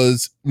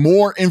was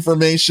more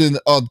information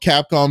on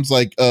Capcom's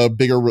like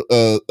bigger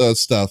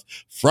stuff.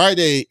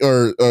 Friday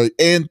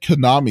and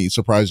Konami,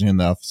 surprisingly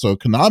enough. So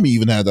Konami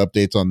even had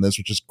updates on this,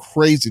 which is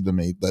crazy to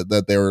me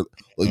that they were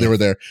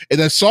there.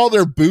 And I saw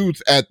their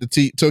booth at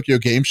the Tokyo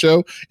Game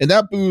Show, and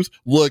that booth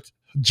looked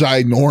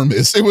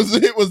ginormous. It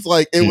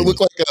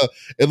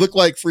looked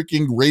like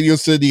freaking Radio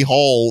City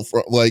Hall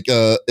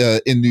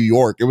in New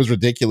York. It was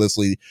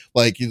ridiculously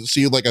like you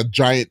see like a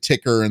giant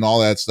ticker and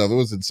all that stuff. It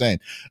was insane.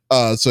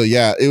 There was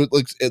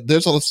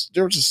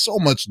just so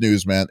much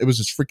news, man. It was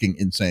just freaking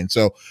insane.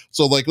 So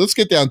like let's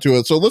get down to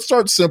it. So let's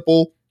start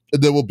simple.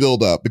 and then we'll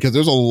build up because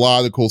there's a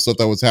lot of cool stuff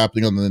that was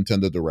happening on the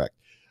Nintendo Direct.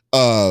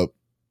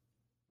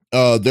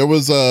 There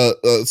was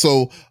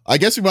so I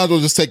guess we might as well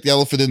just take the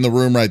elephant in the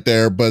room right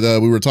there. But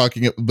we were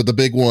talking, but the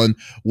big one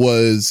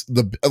was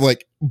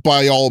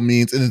by all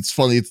means, and it's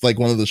funny, it's like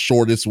one of the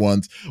shortest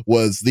ones,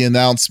 was the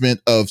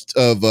announcement of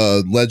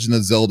Legend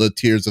of Zelda: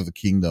 Tears of the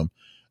Kingdom.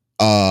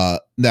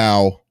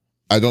 Now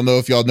I don't know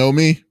if y'all know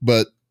me,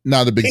 but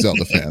not a big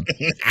Zelda fan,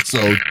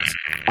 so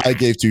I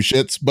gave two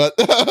shits. But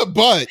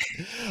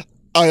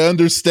I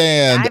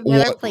understand. I've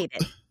never played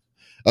it.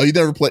 Oh, you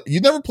never played?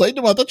 You never played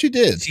them? I thought you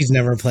did. She's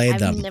never played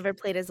them. I've never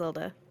played a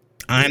Zelda.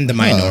 I'm the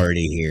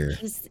minority here.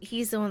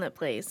 He's the one that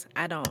plays.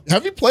 I don't.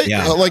 Have you played?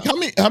 Yeah. How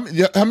many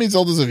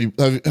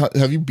Zeldas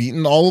have you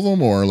beaten all of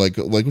them, or like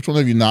which one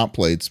have you not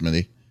played,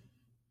 Smitty?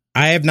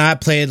 I have not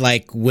played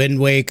like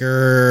Wind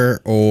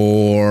Waker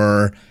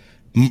or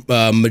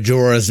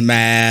Majora's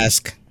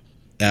Mask.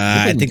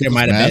 I think there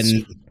might have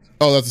been.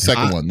 Oh, that's the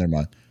second one. Never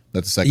mind.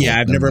 That's the second one. Yeah,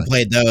 I've never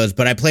played those,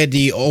 but I played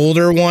the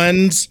older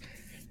ones,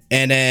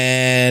 and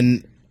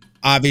then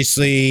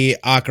obviously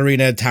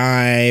Ocarina of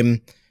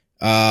Time,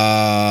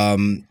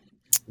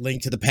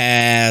 Link to the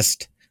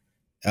Past.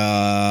 What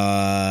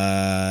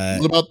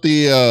about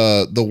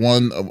the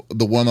one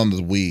on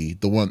the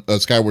Wii, the one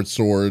Skyward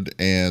Sword,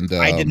 and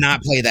I did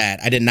not play that.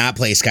 I did not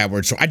play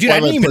Skyward Sword. I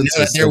didn't even know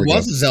that there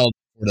was a Zelda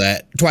for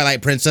that.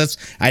 Twilight Princess.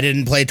 I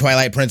didn't play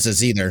Twilight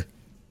Princess either.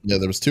 Yeah,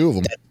 there was two of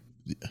them.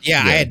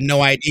 Yeah, I had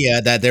no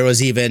idea that there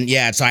was even.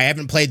 Yeah, so I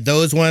haven't played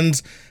those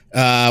ones.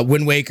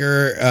 Wind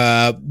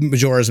Waker,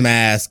 Majora's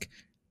Mask,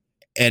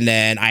 and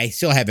then I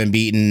still haven't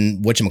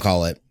beaten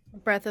whatchamacallit.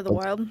 Breath of the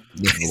Wild.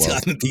 I still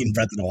haven't beaten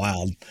Breath of the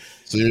Wild.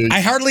 So I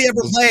hardly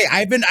ever play.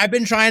 I've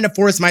been trying to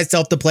force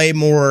myself to play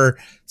more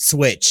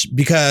Switch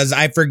because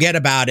I forget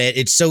about it.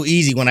 It's so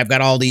easy when I've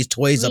got all these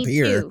toys up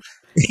here. Too.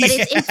 But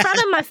it's in front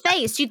of my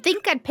face. You'd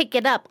think I'd pick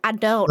it up. I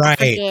don't. Right.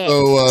 I forget.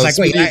 So, it's like,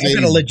 wait, I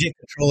got a legit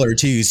controller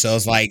too. So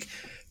it's like,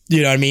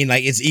 you know what I mean?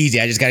 Like, it's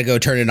easy. I just got to go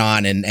turn it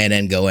on and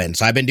then go in.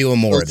 So I've been doing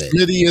more of it.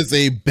 Smitty is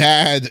a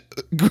bad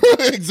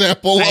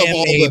example of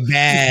all the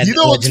bad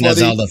Legend of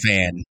Zelda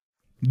fan.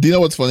 Do you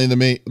know what's funny to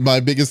me? My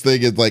biggest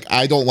thing is like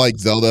I don't like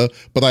Zelda,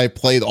 but I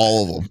played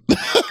all of them,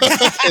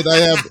 and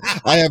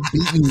I have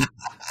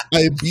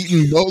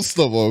beaten most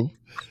of them.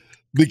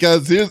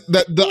 Because here's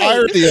the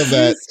irony of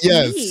that.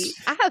 Yes,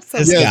 I have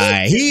some. This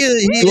guy, he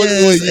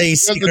is a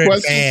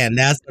secret fan.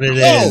 That's what it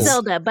is.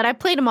 Zelda, but I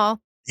played them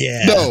all.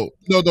 Yeah. No.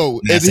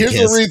 And here's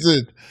the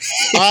reason.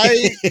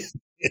 I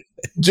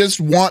just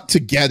want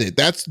to get it.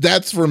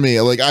 That's for me.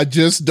 Like I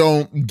just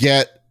don't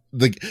get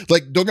don't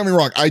get me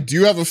wrong. I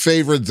do have a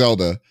favorite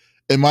Zelda.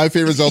 And my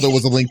favorite Zelda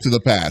was A Link to the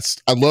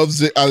Past. I love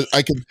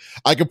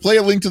I could play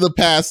A Link to the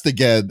Past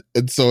again,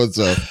 and so it's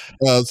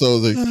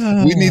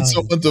we need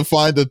someone to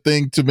find a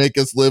thing to make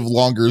us live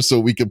longer so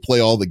we can play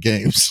all the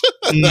games.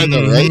 I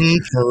know, right?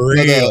 For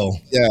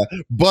real,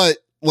 but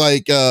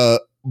A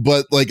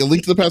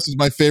Link to the Past is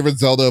my favorite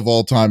Zelda of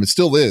all time. It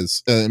still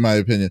is, in my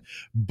opinion.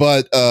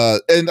 But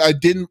and I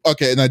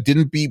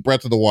didn't beat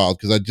Breath of the Wild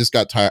because I just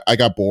got tired. I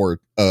got bored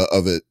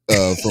of it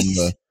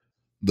from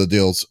the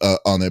deals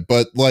on it.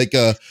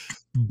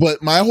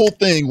 But my whole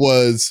thing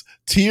was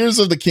Tears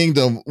of the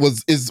Kingdom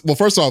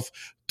first off,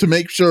 to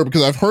make sure,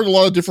 because I've heard a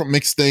lot of different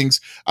mixed things.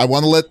 I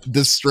want to let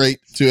this straight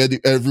to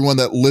everyone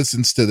that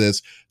listens to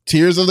this.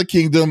 Tears of the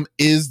Kingdom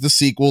is the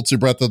sequel to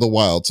Breath of the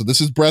Wild. So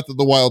this is Breath of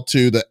the Wild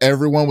 2 that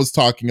everyone was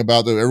talking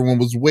about, that everyone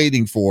was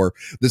waiting for.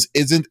 This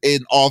isn't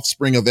an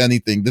offspring of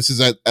anything. This is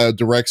a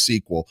direct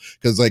sequel.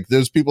 Because like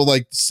there's people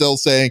like still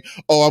saying,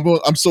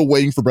 "Oh, I'm still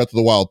waiting for Breath of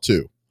the Wild 2."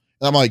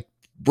 And I'm like,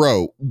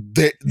 bro,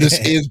 this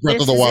is Breath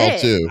of the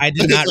Wild 2. I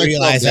did not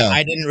realize it.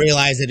 I didn't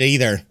realize it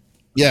either.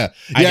 Yeah.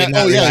 I did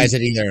not realize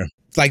it either.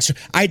 Like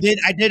I did.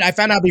 I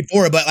found out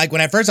before, but like when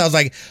I first, I was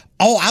like,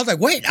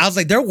 wait,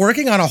 they're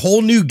working on a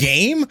whole new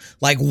game.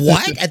 Like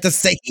what? At the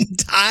same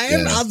time?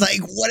 Yeah. I was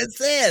like, what is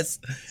this?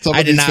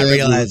 I did not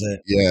realize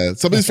it. Yeah.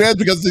 Some of these fans,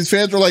 because these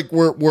fans were like,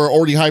 were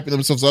already hyping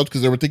themselves up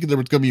because they were thinking there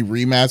was going to be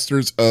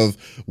remasters of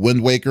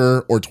Wind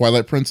Waker or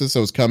Twilight Princess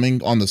that was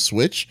coming on the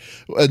Switch.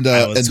 And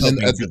I was hoping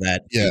for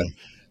that. Yeah.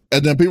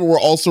 And then people were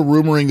also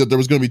rumoring that there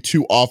was going to be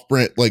two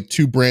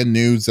brand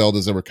new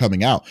Zeldas that were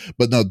coming out.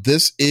 But no,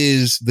 this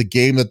is the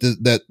game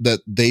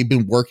that they've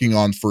been working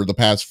on for the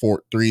past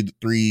 4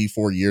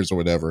 years or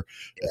whatever.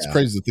 Yeah. It's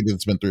crazy to think that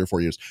it's been 3 or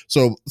 4 years.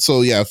 So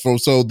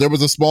there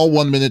was a small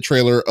 1-minute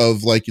trailer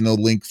of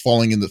Link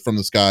falling from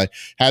the sky.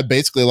 Had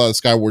basically a lot of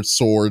Skyward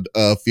Sword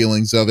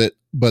feelings of it.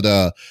 But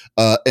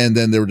and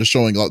then they were just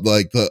showing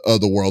like the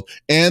other world,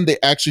 and they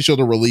actually showed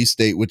a release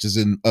date, which is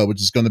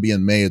going to be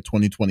in May of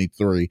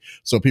 2023.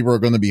 So people are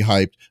going to be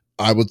hyped.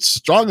 I would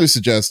strongly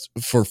suggest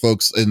for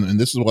folks, and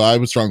this is what I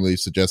would strongly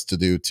suggest to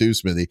do too,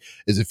 Smithy,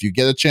 is if you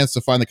get a chance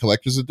to find a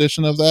collector's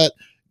edition of that,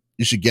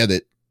 you should get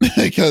it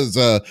because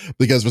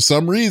for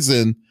some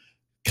reason,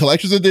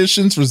 collector's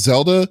editions for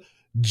Zelda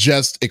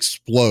just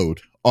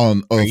explode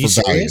on for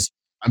value.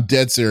 I'm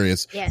dead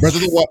serious. Yes. Breath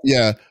of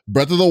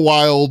the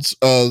Wild's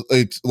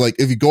like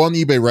if you go on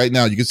eBay right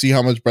now, you can see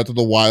how much Breath of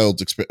the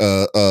Wild's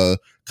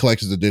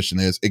collector's edition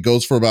is. It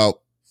goes for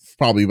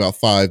probably about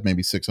 $500,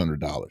 maybe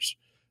 $600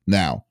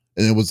 now.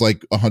 And it was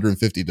like $150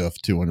 to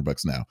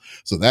 $200 now.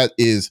 So that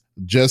is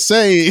just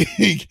saying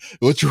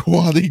what you're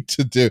wanting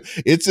to do.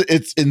 It's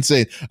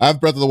insane. I have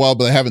Breath of the Wild,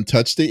 but I haven't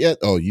touched it yet.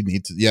 Oh, you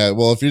need to. Yeah.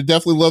 Well, if you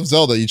definitely love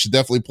Zelda, you should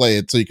definitely play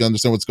it so you can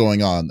understand what's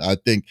going on. I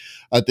think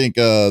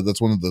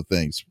that's one of the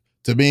things.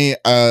 To me,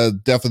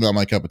 definitely not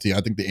my cup of tea.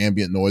 I think the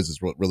ambient noise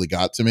is what really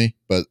got to me.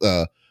 But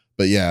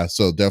yeah,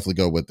 so definitely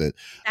go with it.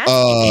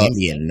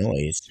 Ambient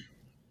noise.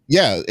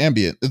 Yeah,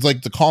 ambient. It's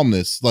like the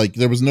calmness. Like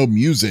there was no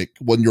music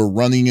when you're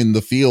running in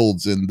the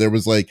fields, and there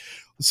was like,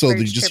 so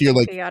you just hear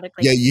like, yeah,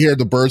 you hear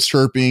the birds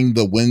chirping,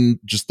 the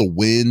wind, just the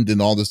wind,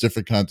 and all this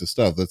different kinds of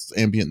stuff. That's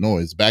ambient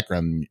noise,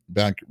 background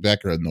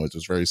noise. It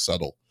was very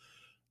subtle,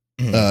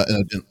 and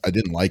I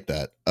didn't like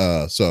that.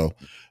 So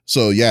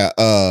yeah.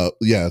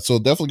 So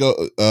definitely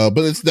go.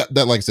 But it's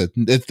that like I said,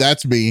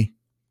 that's me.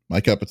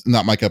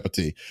 Not my cup of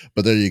tea,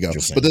 but there you go.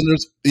 But then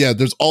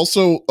there's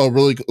also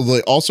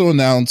they also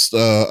announced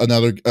a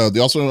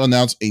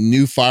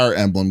new Fire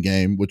Emblem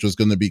game, which was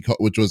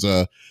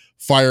a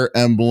Fire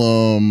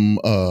Emblem.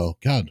 Oh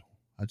God,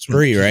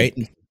 3, right?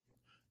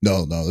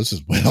 No, this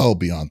is well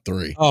beyond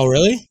 3. Oh,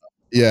 really?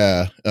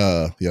 Yeah.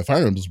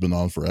 Fire Emblem's been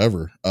on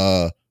forever.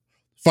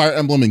 Fire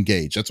Emblem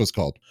Engage, that's what's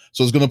called.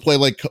 So it's going to play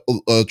like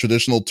a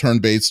traditional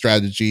turn-based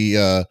strategy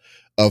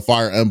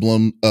Fire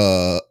Emblem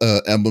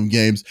emblem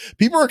games.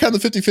 People are kind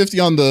of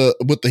 50-50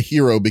 with the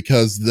hero,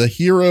 because the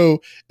hero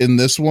in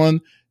this one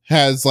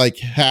has like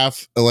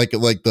half like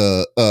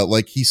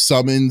he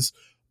summons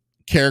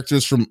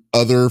characters from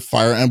other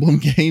Fire Emblem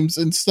games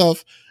and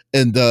stuff,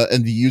 and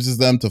he uses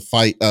them to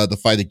fight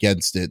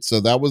against it.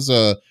 So that was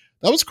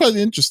quite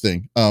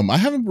interesting.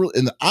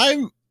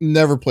 I've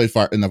never played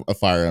a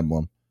Fire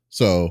Emblem.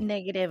 So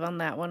negative on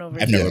that one over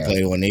I've never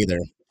played one either.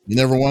 You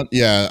never won?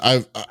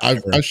 Yeah,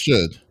 I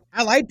should.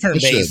 I like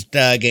turn-based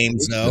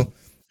games though.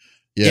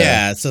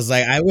 Yeah, so it's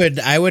like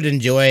I would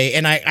enjoy,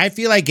 and I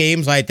feel like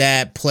games like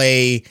that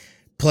play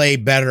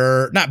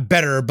better, not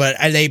better, but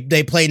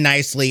they play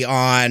nicely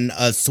on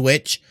a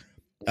Switch.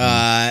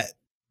 I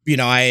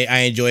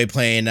enjoy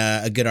playing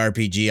a good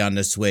RPG on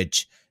the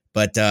Switch,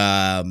 but this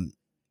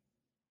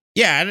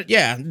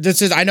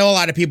is, I know a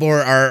lot of people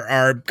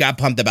are got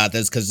pumped about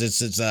this because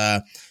this is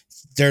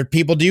there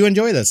people do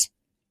enjoy this.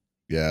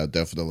 Yeah,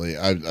 definitely.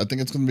 I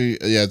think it's gonna be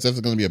it's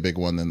definitely gonna be a big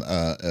one in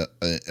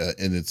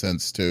its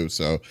sense too.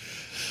 So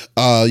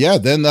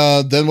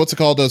then what's it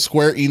called?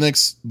 Square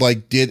Enix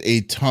like did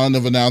a ton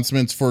of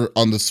announcements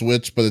on the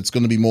Switch, but it's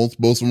gonna be most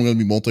of them are gonna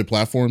be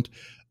multi-platformed.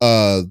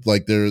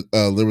 Like there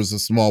was a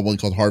small one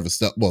called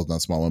Harvest, well, not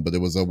a small one, but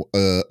it was an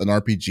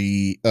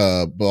RPG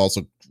but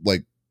also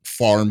like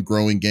farm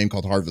growing game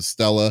called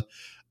Harvestella.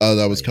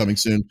 That was coming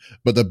soon.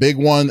 But the big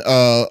one,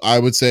 I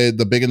would say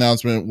the big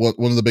announcement,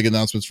 one of the big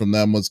announcements from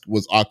them was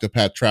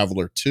Octopath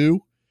Traveler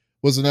 2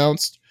 was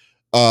announced.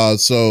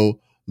 So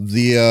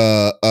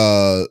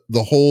the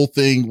whole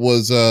thing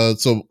was,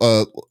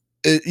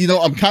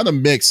 I'm kind of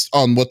mixed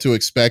on what to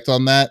expect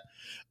on that.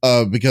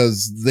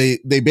 Because they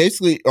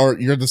basically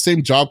you're the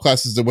same job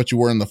classes than what you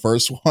were in the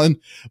first one,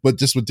 but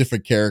just with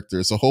different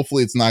characters. So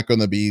hopefully it's not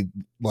going to be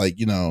like,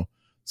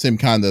 same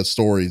kind of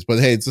stories, but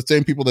hey, it's the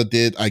same people that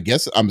did, I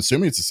guess I'm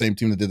assuming it's the same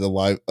team that did the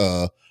live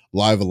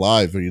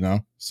alive,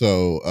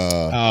 so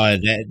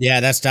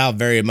that style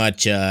very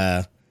much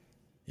it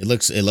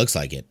looks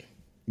like it.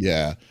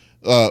 I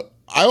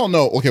don't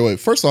know. Okay, wait,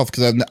 first off,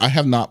 because I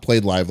have not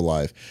played Live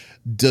Alive,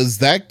 does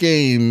that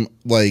game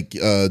like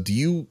do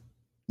you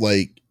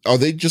like, are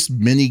they just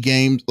mini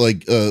games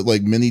like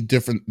many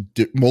different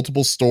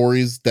multiple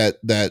stories that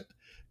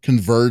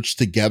converge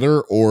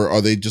together, or are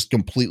they just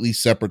completely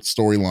separate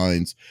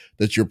storylines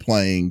that you're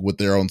playing with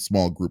their own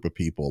small group of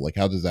people? Like,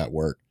 how does that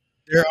work?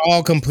 They're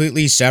all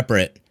completely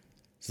separate.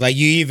 It's like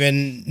you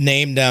even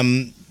named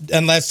them,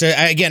 unless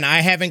again,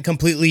 I haven't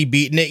completely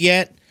beaten it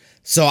yet,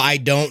 so I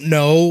don't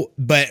know.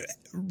 But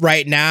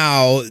right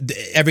now,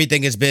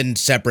 everything has been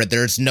separate.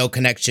 There's no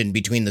connection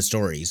between the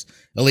stories,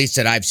 at least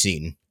that I've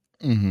seen.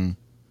 Mm-hmm.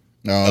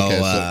 Oh,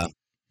 okay.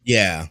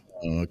 Yeah.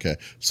 Okay.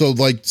 So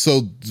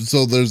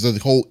there's a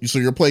whole, so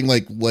you're playing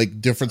like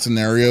different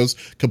scenarios,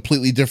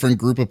 completely different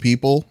group of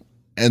people,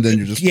 and then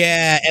you're just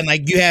and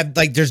like you have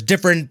like there's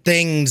different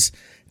things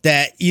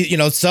that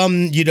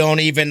some you don't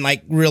even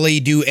like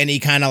really do any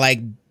kind of like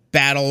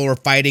battle or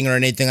fighting or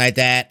anything like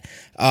that.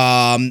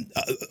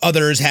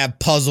 Others have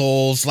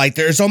puzzles. Like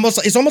it's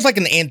almost like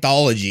an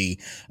anthology.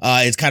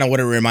 It's kind of what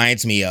it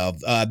reminds me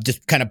of.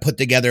 Just kind of put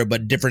together,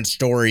 but different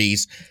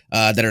stories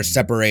that are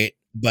separate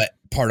but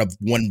part of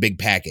one big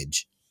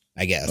package,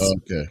 I guess.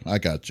 Okay, I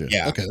got you.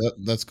 Yeah. Okay,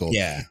 that's cool.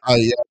 Yeah.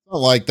 I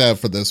like that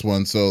for this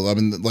one. So I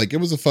mean, like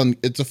it's a fun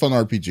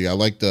RPG. I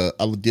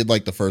did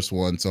like the first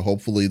one. So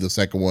hopefully the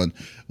second one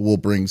will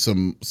bring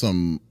some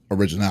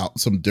original,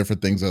 some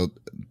different things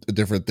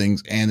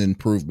and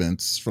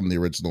improvements from the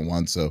original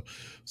one. So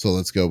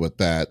let's go with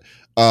that.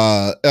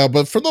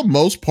 But for the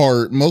most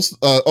part,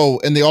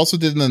 and they also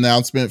did an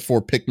announcement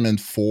for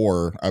Pikmin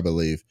 4, I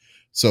believe.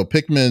 So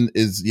Pikmin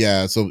is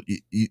So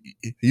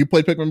you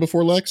played Pikmin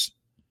before, Lex?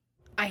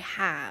 I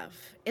have.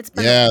 It's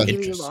been a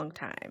really long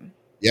time.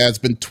 Yeah, it's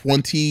been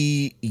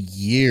 20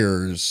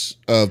 years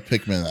of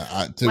Pikmin.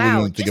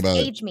 Wow, think just about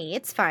age me.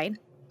 It's fine.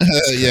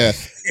 Yeah,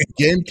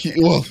 GameCube.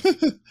 Well,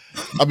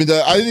 I mean,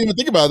 I didn't even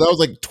think about it. That was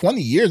like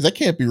 20 years. That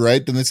can't be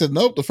right. Then they said,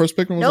 nope, the first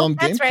Pikmin was on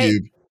that's GameCube.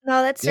 Right.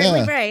 No, that's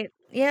certainly right.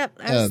 Yep,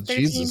 I was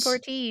 13, Jesus.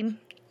 14.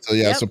 So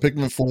so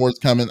Pikmin 4 is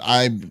coming.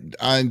 I'm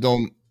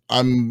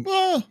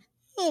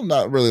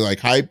not really like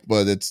hype,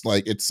 but it's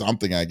like it's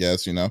something, I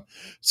guess, you know.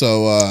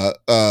 So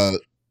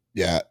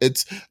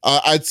it's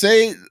I'd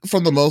say for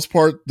the most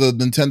part the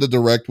Nintendo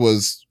Direct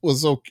was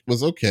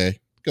okay.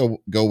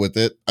 Go with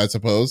it, I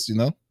suppose, you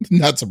know.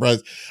 Not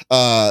surprised.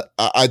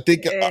 I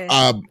think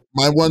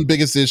my one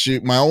biggest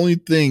issue, my only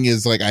thing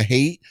is like I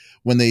hate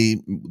when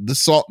the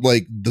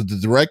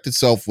Direct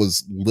itself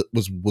was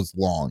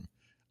long.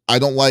 I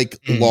don't like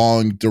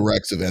long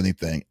directs of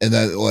anything, and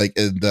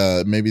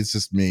that maybe it's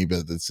just me,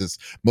 but it's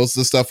just most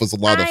of the stuff was a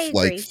lot of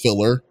like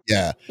filler.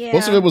 Yeah,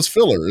 most of it was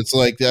filler. It's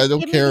like I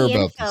don't care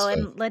about this stuff.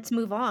 And let's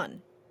move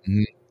on.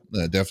 Mm-hmm.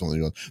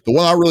 Definitely. The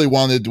one I really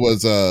wanted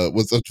was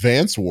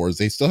Advance Wars.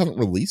 They still haven't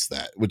released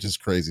that, which is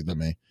crazy to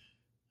me.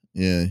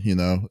 Yeah, you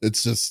know,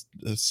 it's just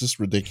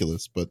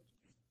ridiculous. But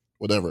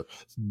whatever.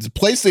 The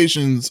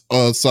PlayStation's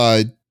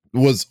side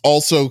was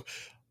also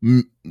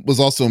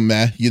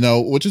meh, you know,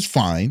 which is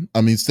fine.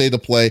 I mean, state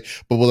of play.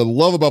 But what I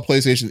love about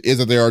PlayStation is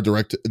that they're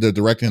direct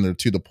and they're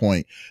to the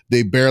point.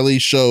 They barely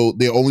show.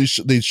 They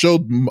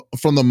showed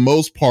from the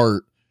most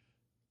part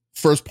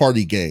first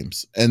party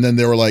games, and then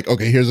they were like,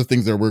 okay, here's the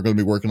things that we're going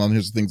to be working on.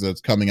 Here's the things that's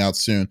coming out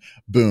soon.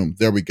 Boom,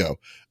 there we go.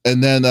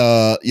 And then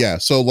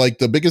so like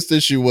the biggest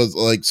issue was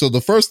like, so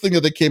the first thing that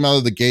they came out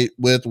of the gate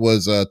with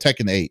was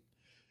Tekken 8.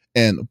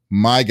 And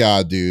my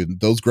God, dude,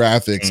 those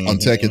graphics on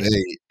Tekken 8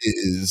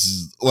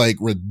 is like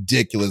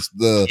ridiculous.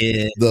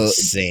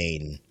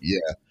 Insane.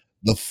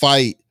 The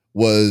fight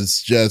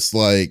was just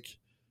like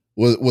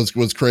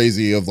was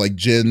crazy of like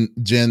Jin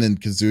and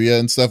Kazuya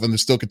and stuff, and they're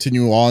still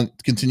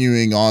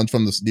continuing on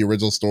from the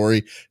original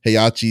story.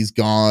 Heihachi's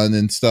gone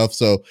and stuff,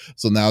 so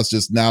now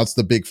it's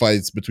the big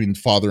fights between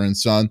father and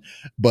son.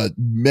 But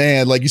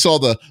man, like you saw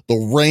the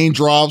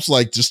raindrops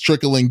like just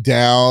trickling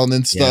down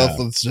and stuff.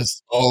 Yeah. It's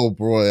just, oh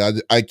boy,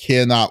 I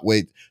cannot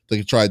wait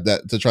to try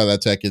that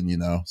Tekken, you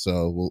know.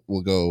 So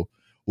we'll go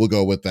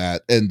with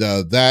that. And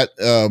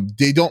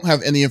they don't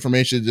have any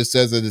information. It just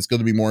says that it's going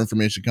to be more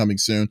information coming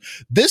soon.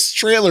 This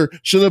trailer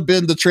should have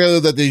been the trailer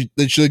that they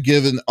should have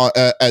given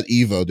at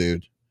Evo,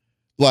 dude.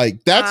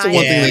 Like, that's the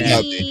one thing that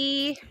got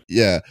me.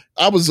 Yeah,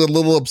 I was a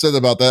little upset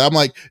about that. I'm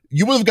like,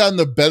 you would have gotten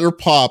a better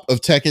pop of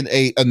Tekken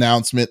 8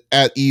 announcement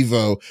at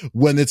Evo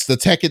when it's the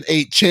Tekken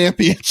 8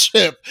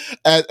 championship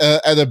at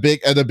a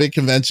big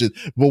convention.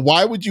 But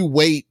why would you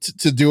wait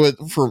to do it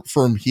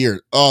from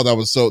here? Oh,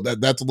 that's a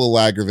little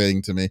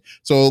aggravating to me.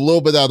 So a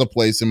little bit out of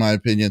place in my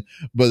opinion,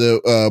 but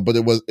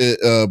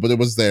it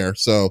was there.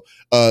 So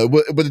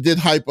but it did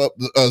hype up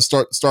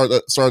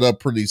start up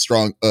pretty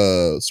strong.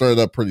 Started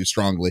up pretty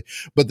strongly.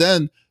 But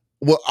then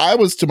what I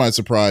was, to my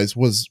surprise,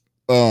 was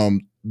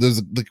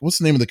there's what's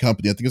the name of the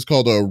company? I think it's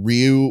called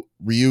Ryu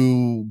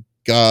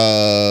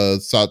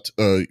Satoga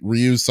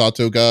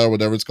or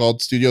whatever it's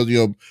called studio. You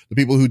know, the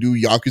people who do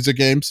Yakuza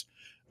games.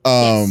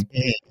 Yes.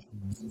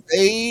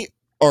 They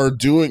are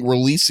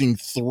releasing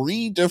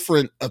three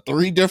different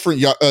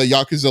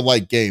Yakuza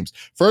like games.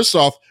 First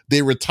off,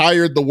 they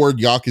retired the word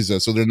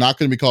Yakuza, so they're not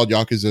going to be called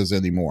Yakuzas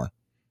anymore.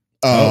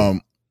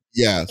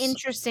 Yes.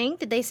 Interesting.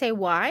 Did they say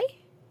why?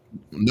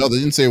 No, they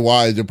didn't say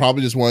why. They're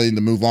probably just wanting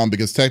to move on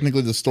because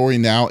technically the story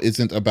now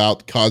isn't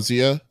about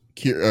Kazuya,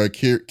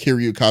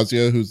 Kiryu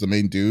Kazuya, who's the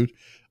main dude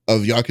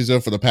of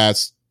Yakuza for the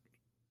past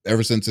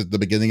ever since the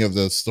beginning of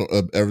the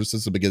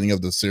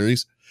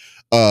series.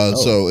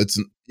 So it's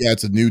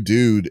a new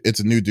dude. It's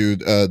a new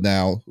dude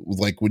now.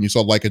 Like when you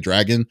saw Like a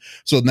Dragon.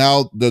 So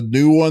now the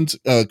new ones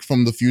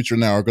from the future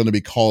now are going to be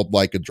called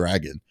Like a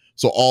Dragon.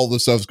 So all the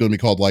stuff is going to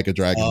be called Like a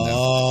Dragon now.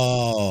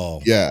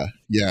 Oh, yeah.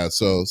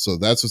 So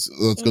that's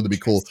going to be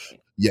cool.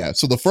 Yeah.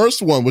 So the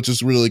first one, which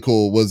is really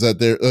cool, was that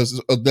there was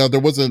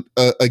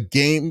a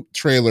game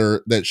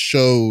trailer that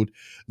showed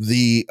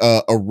the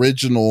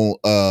original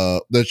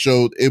that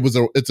showed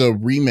it's a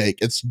remake.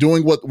 It's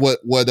doing what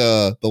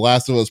The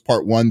Last of Us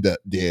Part 1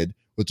 did,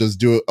 which is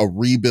do a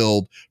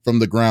rebuild from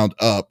the ground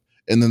up,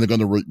 and then they're going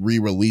to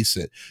re-release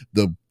it.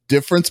 The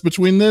difference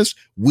between this,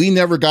 we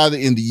never got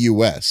it in the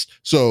US,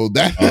 so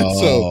that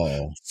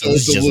so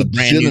it's just a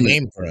brand new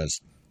game for us.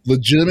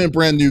 Legitimate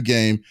brand new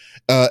game,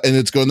 and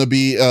it's going to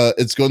be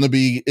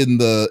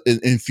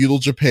in feudal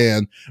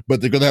Japan,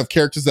 but they're going to have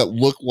characters that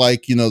look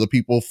like, you know, the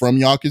people from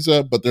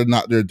Yakuza, but they're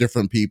not. They're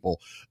different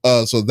people.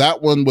 So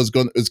that one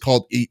is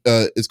called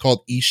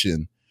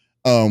Ishin,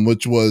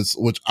 which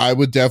I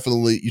would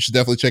you should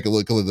definitely take a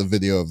look at the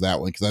video of that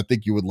one because I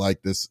think you would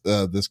like this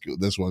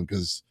one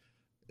because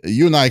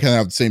you and I kind of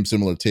have the same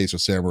similar taste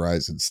with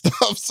samurais and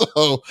stuff.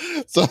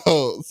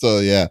 So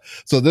yeah.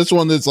 So this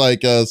one is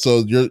like,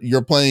 so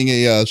you're playing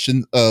a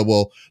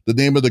well, the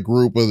name of the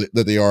group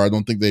that they are, I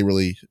don't think they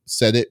really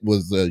said it,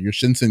 was your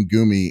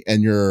Shinsengumi,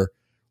 and you're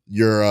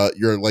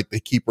like the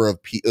keeper of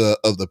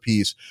the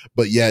peace,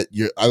 but yet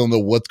I don't know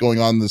what's going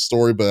on in the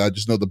story, but I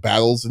just know the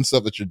battles and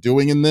stuff that you're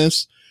doing in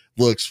this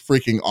looks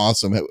freaking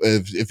awesome.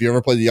 If you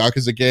ever played the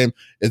Yakuza game,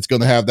 it's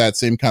going to have that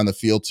same kind of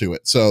feel to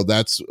it. So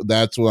that's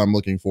what I'm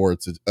looking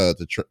forward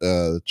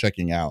to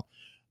checking out.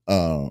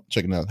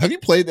 Checking out. Have you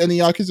played any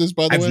Yakuzas,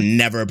 by the way? I've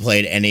never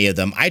played any of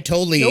them. I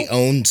totally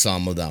own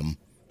some of them.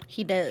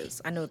 He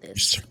does. I know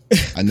this.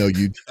 I know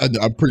you.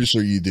 I'm pretty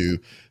sure you do.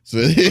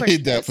 So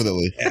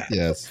definitely,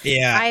 yes.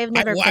 Yeah. I have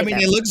never. I mean,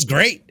 it looks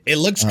great. It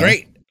looks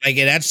great. Like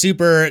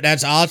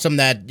that's awesome.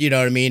 That, you know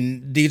what I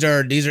mean. These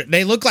are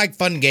they look like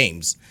fun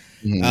games.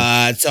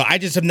 Mm-hmm. So I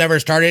just have never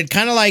started.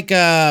 Kind of like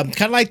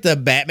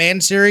the Batman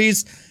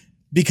series,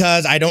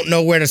 because I don't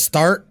know where to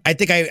start. I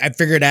think I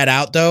figured that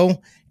out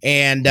though.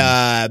 And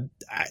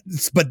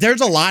but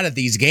there's a lot of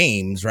these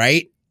games,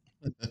 right?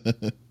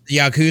 The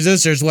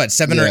Yakuzas, there's what,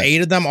 7 or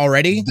 8 of them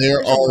already?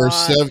 There are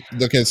 7.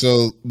 Okay,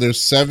 so there's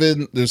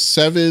 7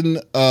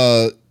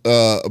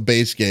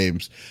 base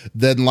games.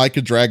 Then Like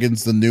a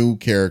Dragon's the new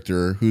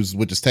character,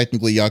 which is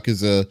technically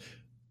Yakuza.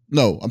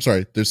 No, I'm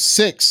sorry. There's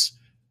 6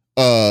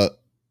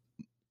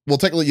 well,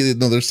 technically,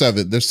 no, there's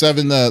 7. There's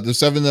 7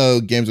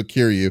 games of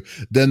Kiryu.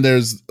 Then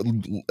there's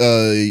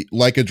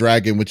Like a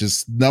Dragon, which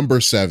is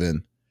number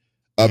 7.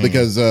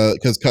 Because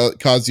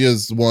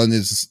Kazuya's one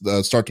is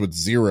starts with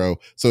 0,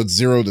 so it's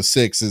 0 to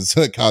 6 is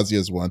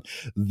Kazuya's one.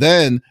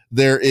 Then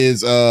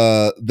there's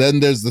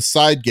the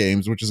side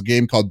games, which is a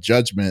game called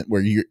Judgment,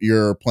 where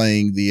you're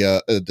playing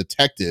the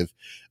detective,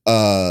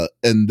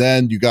 and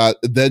then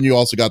you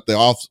also got the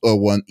off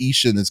one.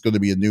 Ishin is going to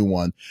be a new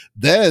one.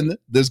 Then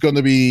there's going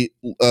to be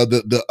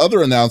the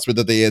other announcement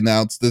that they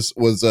announced. This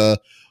was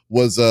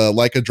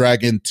Like a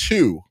Dragon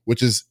 2,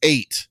 which is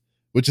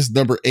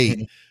number 8.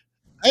 Mm-hmm.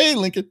 Hey,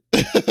 Lincoln.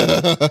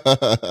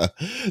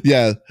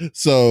 Yeah.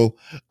 So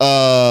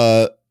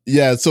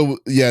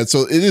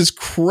it is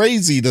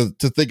crazy to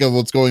think of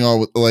what's going on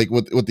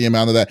with the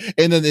amount of that.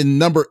 And then in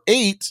number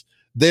 8,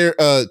 there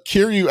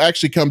Kiryu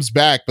actually comes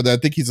back, but I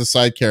think he's a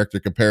side character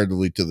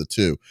comparatively to the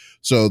 2.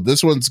 So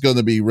this one's going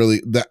to be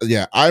really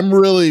I'm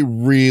really,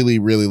 really,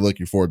 really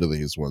looking forward to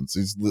these ones.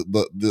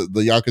 The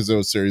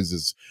Yakuza series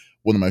is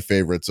one of my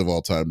favorites of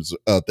all times,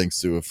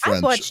 thanks to a friend.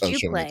 I've watched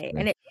you play,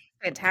 and it's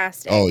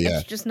fantastic. Oh yeah,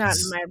 it's just not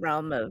in my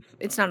realm of.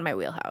 It's not in my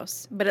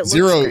wheelhouse, but it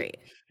looks great.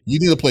 You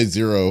need to play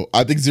 0.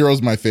 I think 0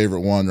 is my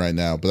favorite one right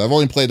now, but I've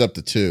only played up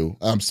to 2.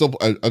 I'm still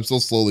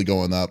slowly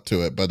going up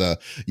to it,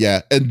 but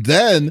yeah. And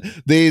then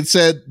they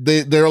said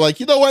they're like,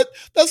 you know what?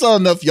 That's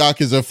not enough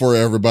Yakuza for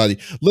everybody.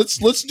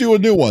 Let's do a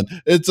new one.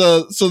 It's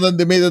so then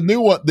they made a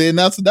new one. They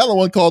announced another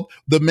one called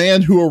The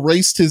Man Who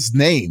Erased His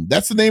Name.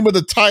 That's the name of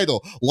the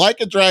title. Like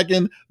a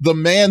Dragon, The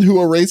Man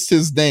Who Erased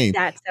His Name.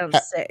 That sounds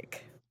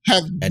sick.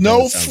 Have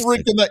no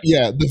freaking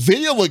the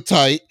video looked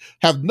tight.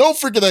 Have no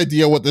freaking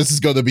idea what this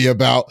is going to be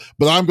about,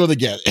 but I'm going to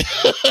get it.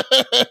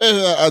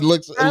 It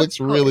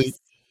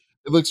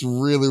looks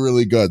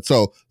really good.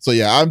 So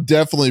yeah, I'm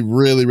definitely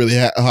really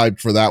hyped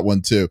for that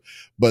one too.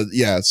 But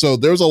yeah, so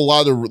there's a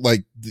lot of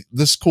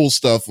this cool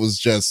stuff was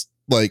just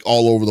like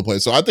all over the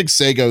place. So I think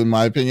Sega, in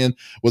my opinion,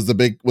 was the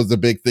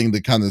big thing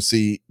to kind of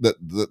see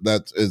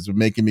that is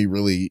making me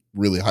really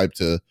hyped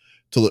to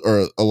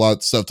or a lot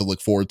of stuff to look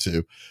forward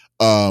to.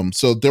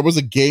 So there was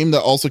a game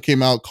that also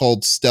came out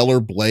called Stellar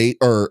Blade,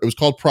 or it was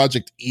called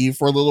Project Eve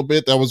for a little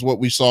bit. That was what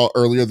we saw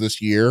earlier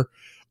this year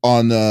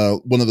on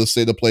one of the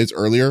State of Plays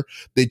earlier.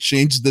 They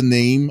changed the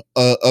name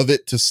of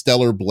it to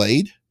Stellar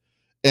Blade.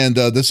 And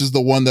this is the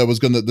one that's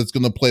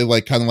gonna play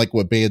like kind of like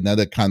what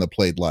Bayonetta kind of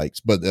played like,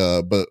 but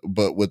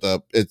with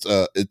it's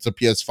a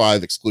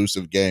PS5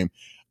 exclusive game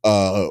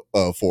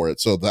for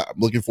it. So that I'm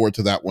looking forward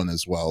to that one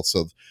as well.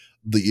 So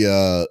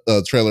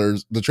the trailer,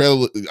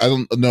 I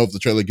don't know if the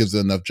trailer gives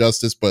it enough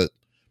justice, but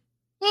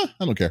I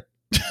don't care.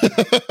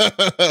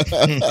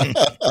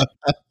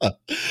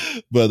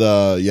 But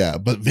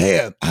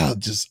man,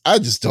 I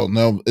just don't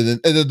know. And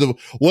then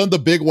one of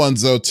the big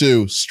ones though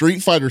too,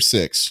 Street Fighter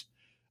 6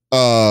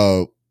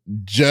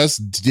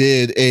 just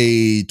did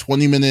a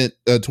 20-minute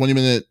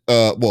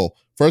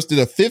first did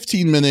a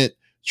 15-minute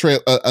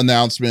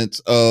announcement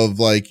of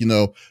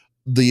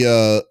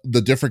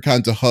the different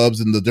kinds of hubs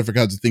and the different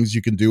kinds of things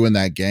you can do in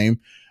that game.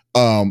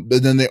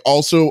 But then they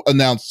also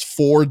announced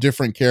 4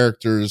 different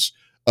characters,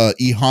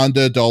 E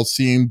Honda,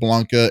 Dulcine,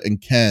 Blanca,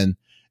 and Ken.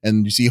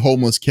 And you see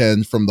Homeless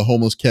Ken from the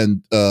Homeless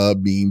Ken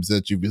memes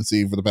that you've been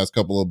seeing for the past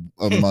couple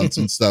of months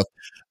and stuff.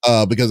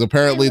 Because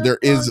apparently there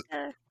is Blanca.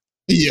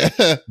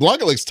 Yeah,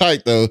 Blanca looks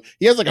tight though.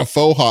 He has like a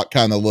faux hawk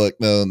kind of look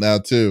now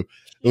too.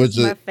 He's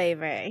my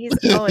favorite.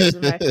 He's always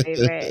my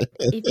favorite.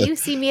 If you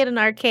see me at an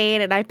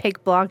arcade and I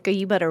pick Blanca,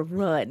 you better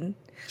run.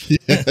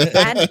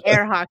 That's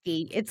air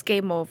hockey. It's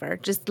game over.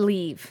 Just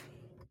leave.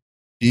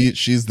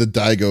 She's the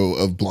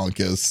Daigo of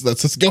Blancas.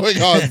 That's what's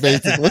going on,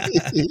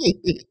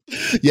 basically.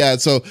 Yeah,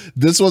 so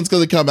this one's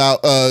going to come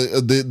out.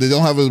 They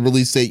don't have a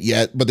release date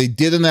yet, but they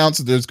did announce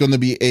that there's going to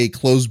be a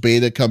closed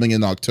beta coming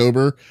in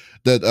October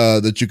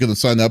that you can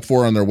sign up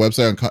for on their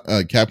website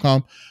on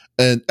Capcom.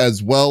 And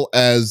as well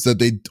as that,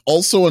 they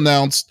also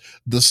announced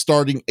the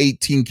starting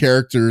 18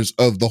 characters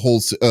of the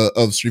whole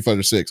of Street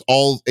Fighter 6.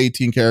 All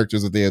 18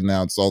 characters that they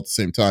announced all at the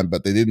same time,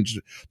 but they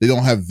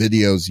don't have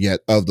videos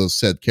yet of those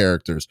said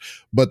characters.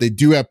 But they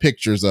do have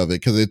pictures of it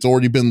because it's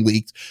already been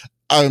leaked.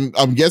 I'm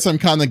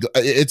kind of.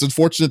 It's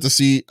unfortunate to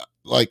see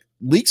like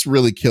leaks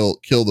really kill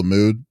the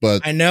mood,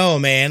 but I know,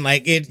 man.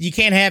 Like you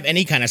can't have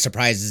any kind of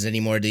surprises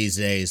anymore these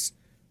days.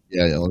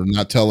 Yeah, or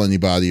not tell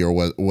anybody or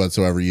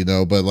whatsoever,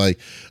 but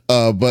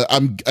but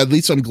I'm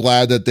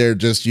glad that they're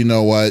just,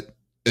 what,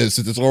 since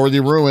it's already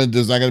ruined,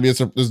 there's not going to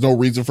be there's no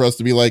reason for us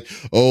to be like,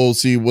 oh,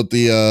 see what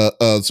the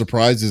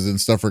surprises and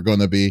stuff are going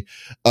to be.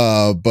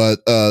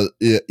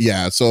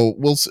 Yeah, so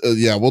we'll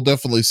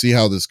definitely see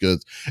how this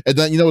goes. And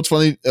then what's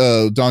funny,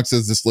 Donk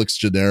says this looks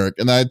generic,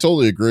 and I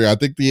totally agree. I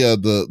think I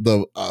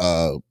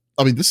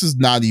mean, this is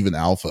not even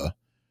alpha,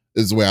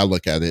 is the way I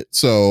look at it.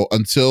 So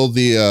until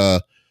they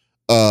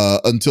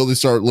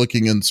start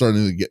looking and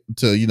starting to get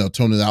to,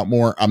 tone it out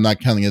more, I'm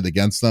not counting it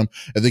against them.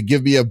 If they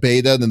give me a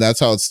beta, then that's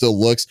how it still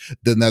looks.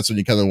 Then that's when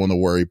you kind of want to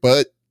worry.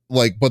 But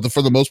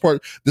for the most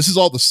part, this is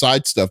all the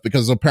side stuff,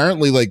 because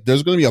apparently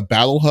there's going to be a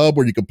battle hub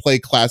where you can play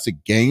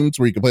classic games,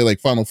 where you can play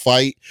like Final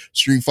Fight,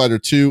 Street Fighter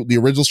 2, the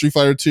original Street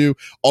Fighter 2,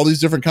 all these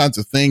different kinds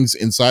of things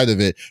inside of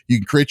it. You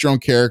can create your own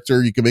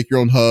character. You can make your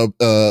own hub,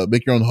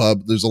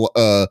 There's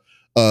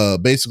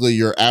basically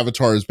your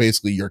avatar is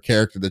basically your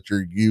character that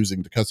you're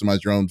using to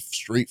customize your own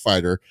Street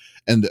Fighter.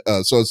 And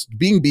so it's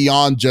being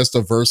beyond just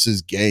a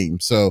versus game.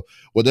 So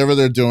whatever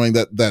they're doing,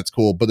 that's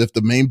cool. But if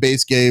the main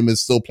base game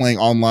is still playing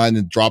online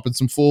and dropping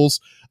some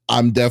fools,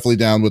 I'm definitely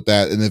down with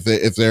that. And if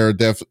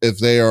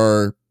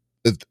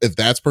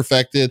that's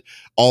perfected,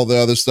 all the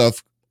other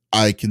stuff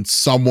I can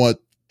somewhat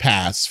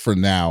pass for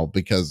now,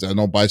 because I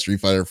don't buy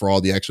Street Fighter for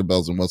all the extra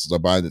bells and whistles. I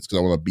buy it because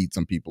I want to beat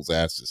some people's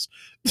asses.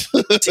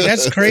 See,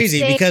 that's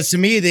crazy, because to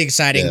me the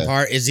exciting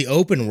part is the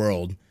open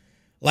world.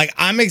 Like,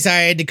 I'm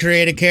excited to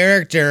create a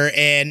character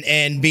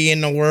and be in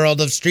the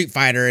world of Street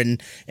Fighter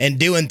and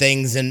doing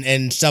things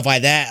and stuff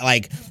like that.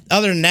 Like,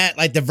 other than that,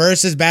 like the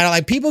versus battle,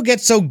 like people get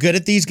so good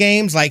at these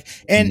games. Like,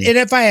 and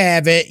if I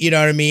have it, you know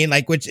what I mean?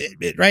 Like, which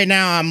right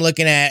now I'm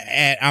looking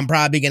at I'm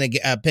probably going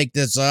to pick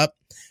this up.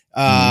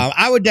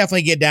 I would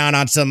definitely get down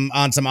on some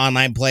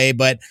online play,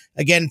 but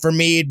again, for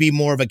me, it'd be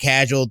more of a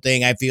casual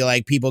thing. I feel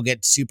like people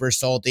get super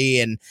salty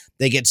and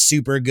they get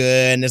super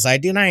good, and it's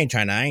like, dude, I ain't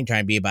trying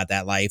to be about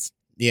that life.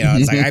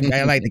 It's like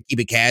I like to keep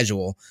it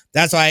casual.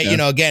 That's why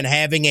again,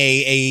 having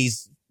a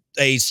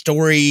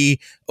story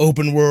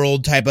open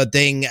world type of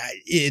thing,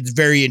 it's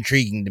very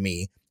intriguing to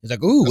me. It's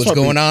like, ooh, what's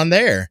going on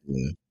there?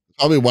 Yeah.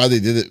 Probably why they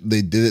did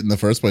it in the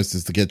first place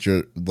is to get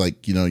your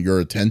your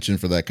attention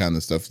for that kind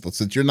of stuff.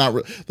 Since you're not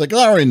I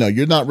already know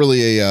you're not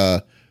really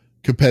a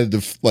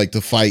competitive, like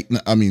to fight.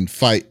 I mean,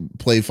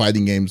 play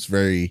fighting games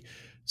very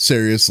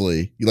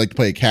seriously. You like to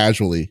play it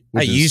casually.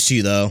 I used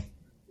to, though.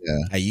 Yeah,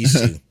 I used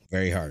to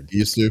very hard.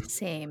 Used to.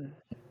 Same.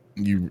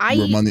 I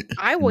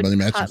would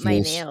cut my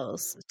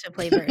nails to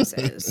play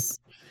versus.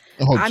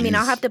 I mean,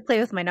 I'll have to play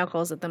with my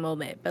knuckles at the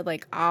moment, but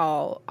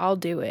I'll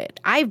do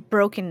it. I've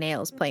broken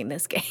nails playing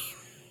this game.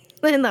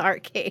 In the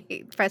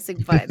arcade, pressing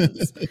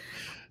buttons.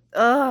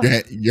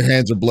 Your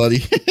hands are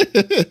bloody.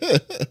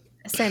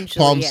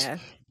 Essentially,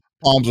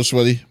 Palms are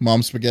sweaty.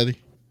 Mom spaghetti.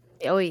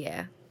 Oh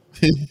yeah.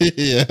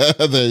 Yeah,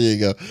 there you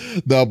go.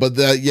 No, but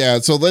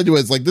so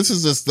anyways, this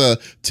is just the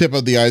tip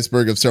of the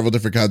iceberg of several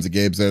different kinds of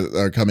games that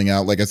are coming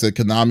out. Like I said,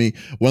 Konami,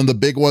 one of the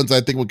big ones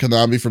I think with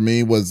Konami for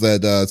me was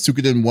that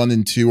Suikoden 1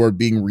 and 2 are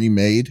being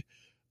remade.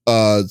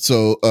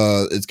 So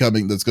it's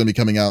coming. That's going to be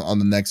coming out on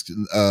the next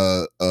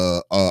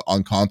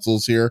on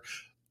consoles here.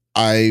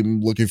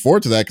 I'm looking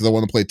forward to that because I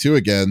want to play 2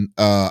 again.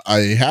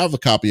 I have a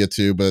copy of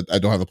 2, but I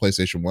don't have a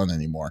PlayStation 1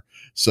 anymore.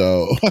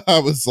 So I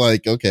was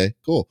like, okay,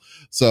 cool.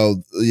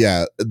 So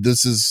yeah,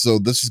 this is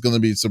going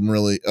to be some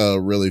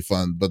really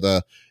fun.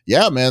 But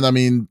yeah, man. I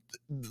mean,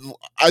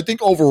 I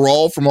think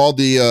overall from all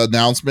the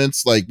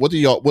announcements, I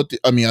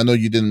know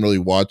you didn't really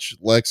watch,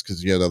 Lex,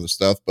 because you had other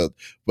stuff, but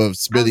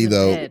Smitty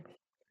though.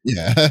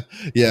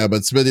 Yeah,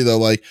 but Smitty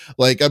though,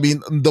 I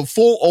mean, the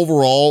full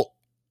overall,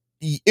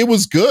 it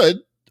was good.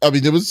 I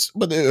mean, it was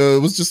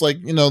just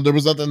there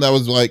was nothing that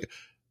was like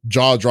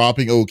jaw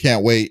dropping. Oh,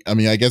 can't wait. I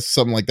mean, I guess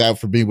something like that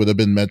for me would have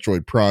been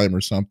Metroid Prime or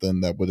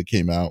something that would have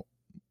came out.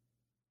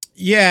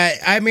 Yeah,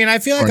 I mean, I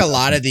feel like a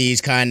lot of these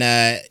kind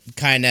of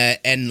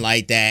end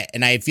like that,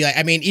 and I feel like,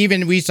 I mean,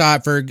 even we saw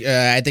it for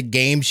at the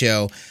game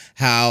show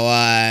how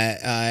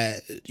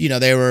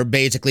they were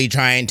basically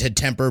trying to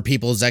temper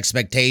people's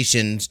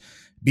expectations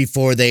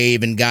before they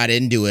even got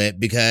into it,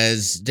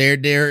 because they're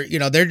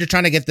just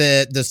trying to get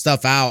the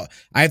stuff out.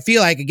 I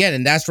feel like, again,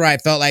 and that's where I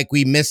felt like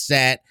we missed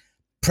that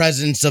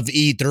presence of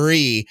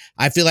E3.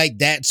 I feel like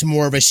that's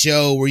more of a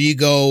show where you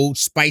go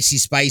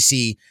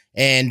spicy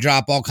and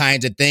drop all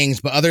kinds of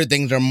things, but other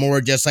things are more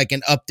just like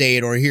an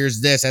update or here's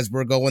this as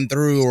we're going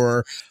through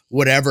or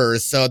whatever.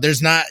 So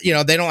there's not,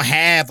 they don't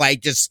have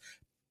like just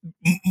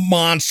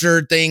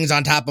monster things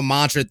on top of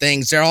monster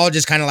things. They're all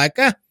just kind of like,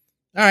 all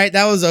right,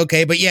 that was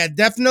okay. But yeah,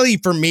 definitely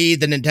for me,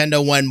 the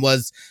Nintendo one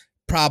was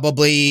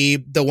probably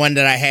the one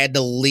that I had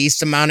the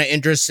least amount of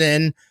interest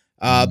in.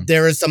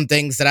 There were some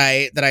things that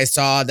I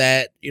saw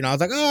that, I was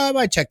like, oh, I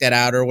might check that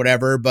out or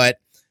whatever. But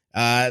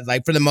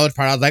like for the most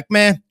part, I was like,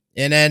 meh.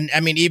 And then,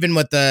 I mean, even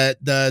with the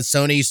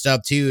Sony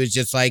stuff too, is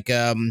just like,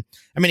 I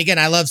mean, again,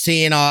 I love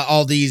seeing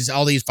all these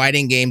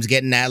fighting games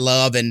getting that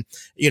love. And,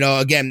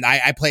 again,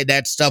 I played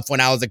that stuff when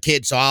I was a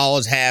kid. So I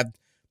always have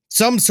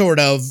some sort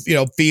of,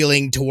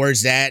 feeling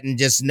towards that and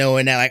just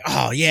knowing that like,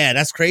 oh yeah,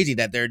 that's crazy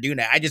that they're doing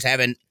that. I just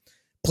haven't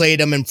played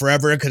them in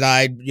forever because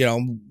I,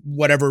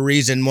 whatever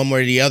reason, one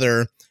way or the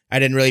other, I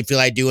didn't really feel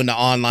like doing the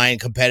online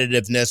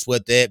competitiveness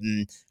with it.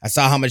 And I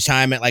saw how much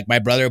time my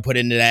brother put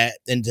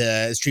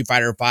into Street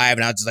Fighter 5.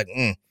 And I was just like,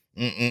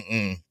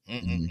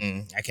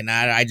 I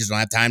cannot, I just don't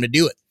have time to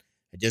do it.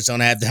 I just don't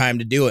have time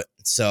to do it.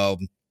 So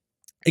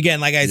again,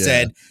 like I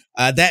said,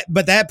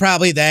 that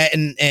probably that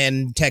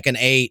and Tekken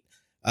 8,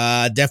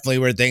 definitely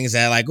were things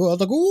that I was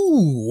like,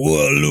 ooh,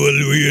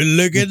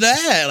 look at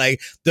that.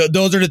 Like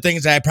those are the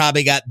things that I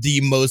probably got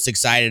the most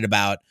excited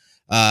about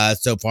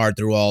so far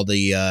through all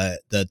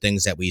the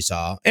things that we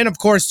saw. And of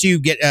course you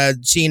get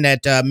seeing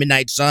that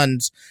Midnight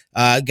Suns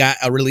got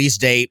a release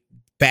date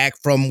back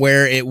from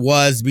where it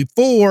was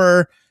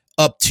before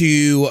up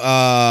to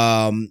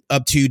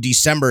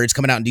December. It's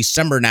coming out in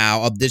December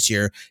now of this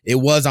year. It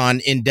was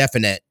on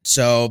indefinite.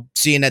 So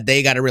seeing that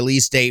they got a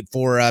release date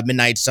for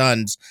Midnight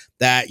Suns,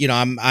 that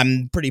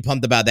I'm pretty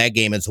pumped about that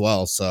game as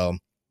well. So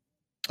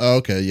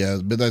okay, yeah,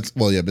 Midnight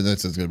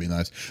Suns is gonna be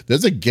nice.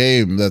 There's a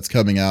game that's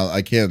coming out.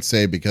 I can't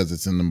say because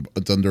it's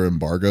under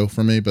embargo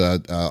for me,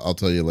 but I'll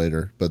tell you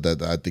later. But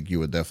that I think you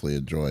would definitely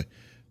enjoy.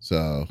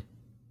 So,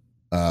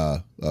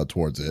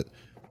 towards it.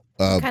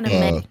 Kind of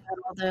mixed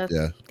all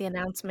the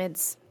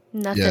announcements.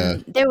 Nothing. Yeah.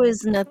 There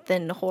was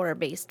nothing horror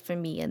based for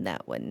me in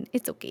that one.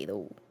 It's okay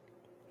though.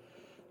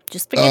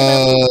 Just forget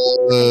about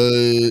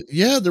it.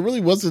 Yeah, there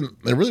really wasn't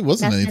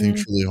anything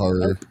truly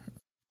horror.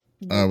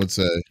 Nope. I would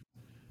say.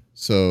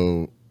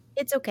 So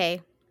it's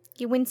okay.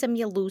 You win some,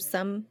 you lose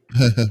some.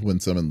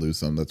 Win some and lose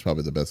some. That's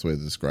probably the best way of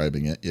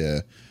describing it. Yeah.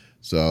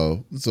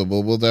 So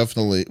we'll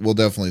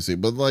definitely see.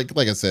 But like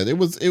I said,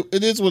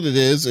 it is what it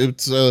is.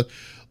 It's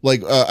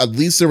at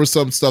least there was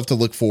some stuff to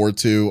look forward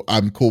to.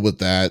 I'm cool with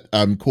that.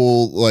 I'm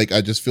cool. Like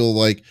I just feel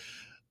like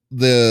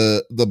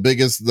the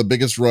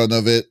biggest run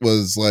of it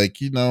was like,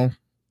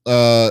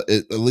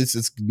 at least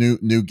it's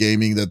new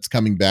gaming that's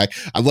coming back.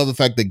 I love the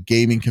fact that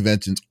gaming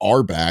conventions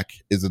are back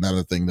is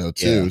another thing though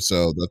too. Yeah.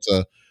 So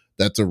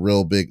that's a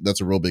real big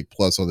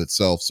plus on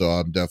itself. So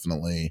I'm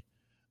definitely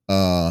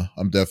a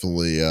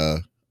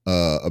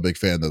big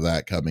fan of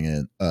that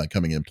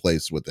coming in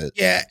place with it.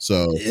 Yeah.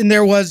 So and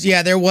there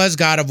was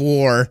God of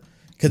War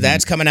because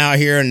that's coming out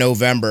here in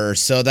November.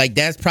 So like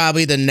that's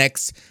probably the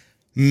next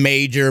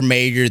major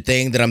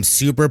thing that I'm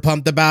super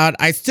pumped about.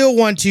 I still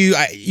want to,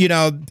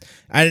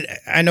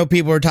 I know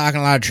people are talking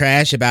a lot of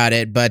trash about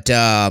it, but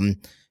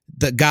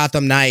the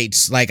Gotham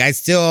Knights, like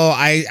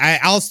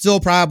I'll still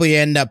probably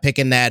end up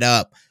picking that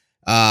up.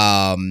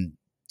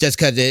 Just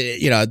because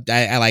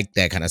I like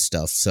that kind of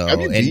stuff. So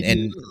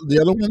and the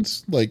other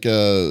ones like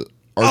Arkham?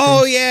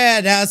 Oh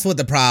yeah, that's what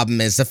the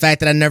problem is. The fact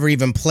that I never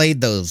even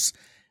played those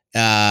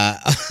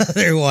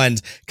other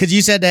ones because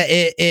you said that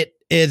it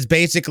is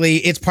basically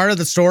it's part of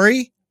the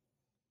story.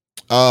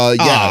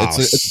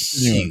 It's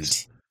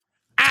continuance.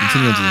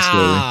 Continuance of the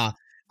story.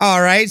 All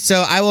right,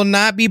 so I will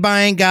not be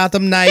buying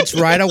Gotham Knights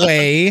right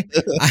away.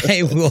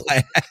 I will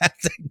have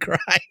to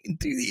grind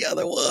through the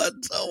other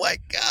ones. Oh my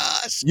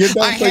gosh.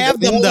 I have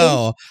them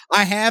though.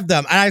 I have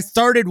them. And I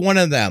started one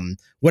of them.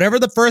 Whatever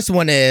the first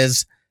one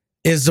is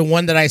the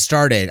one that I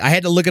started. I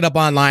had to look it up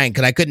online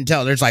because I couldn't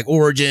tell. There's like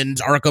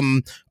Origins,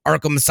 Arkham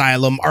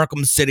Asylum,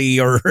 Arkham City,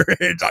 or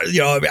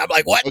I'm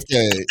like, what?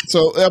 Okay,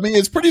 so I mean,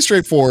 it's pretty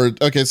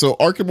straightforward. Okay, so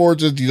Arkham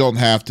Origins you don't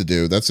have to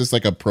do. That's just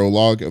like a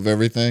prologue of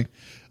everything.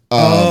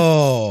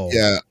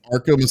 Yeah,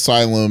 Arkham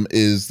Asylum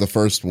is the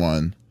first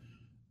one.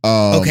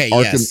 Okay,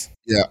 yes.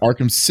 Yeah,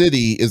 Arkham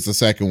City is the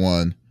second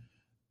one,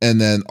 and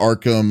then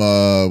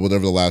Arkham,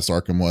 whatever the last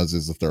Arkham was,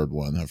 is the third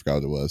one. I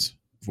forgot what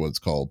it's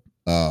called.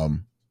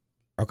 Arkham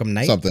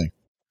Knight? Something.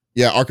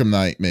 Yeah, Arkham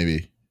Knight,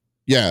 maybe.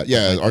 Yeah,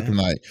 Arkham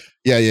Knight.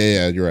 Yeah,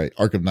 you're right.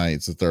 Arkham Knight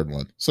is the third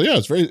one. So yeah,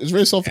 it's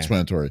very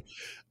self-explanatory.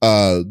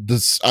 I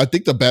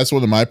think the best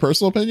one in my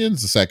personal opinion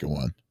is the second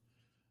one.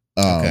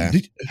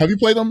 Have you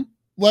played them,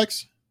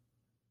 Lex?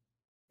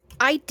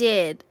 I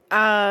did.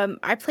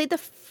 I played the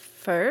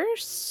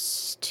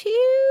first two.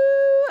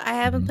 I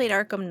haven't played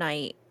Arkham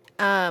Knight.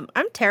 I'm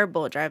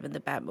terrible at driving the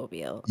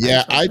Batmobile.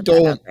 Yeah, I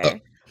don't.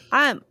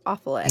 I'm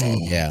awful at it.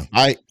 Yeah,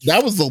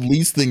 that was the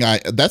least thing.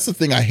 That's the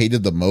thing I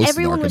hated the most.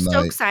 Everyone was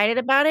so excited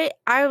about it.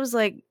 I was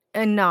like,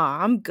 And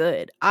nah, I'm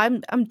good.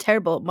 I'm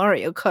terrible at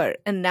Mario Kart,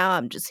 and now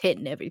I'm just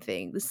hitting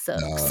everything. This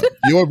sucks.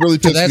 You know what really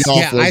pissed me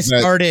off was I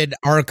started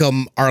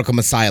Arkham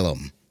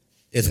Asylum.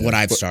 Is what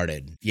I've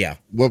started. Yeah.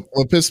 What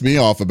pissed me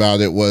off about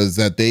it was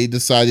that they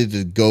decided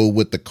to go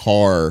with the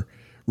car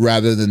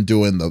rather than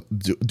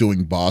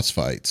doing boss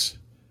fights.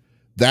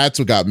 That's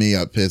what got me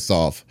pissed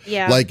off.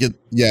 Yeah. Like in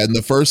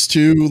the first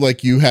two,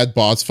 like you had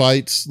boss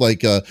fights,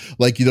 like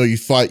you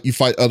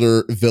fight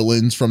other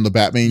villains from the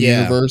Batman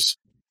universe.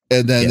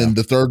 And then in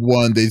the third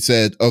one, they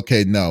said,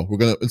 okay, no, we're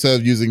gonna,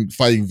 instead of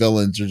fighting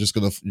villains,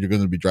 you're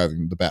gonna be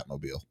driving the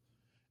Batmobile.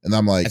 And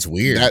I'm like, that's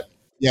weird.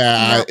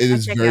 It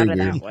is very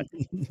weird.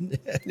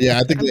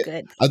 Yeah, I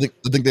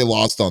think they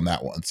lost on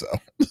that one. So,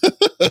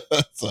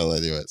 so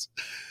anyways,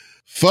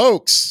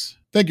 folks,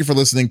 thank you for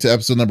listening to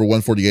episode number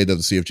 148 of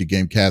the CFG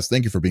Gamecast.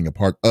 Thank you for being a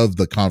part of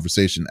the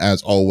conversation.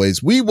 As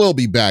always, we will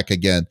be back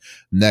again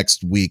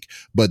next week.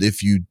 But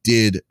if you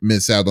did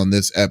miss out on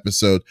this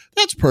episode,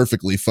 that's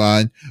perfectly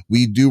fine.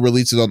 We do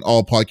release it on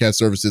all podcast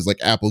services like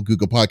Apple,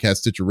 Google Podcasts,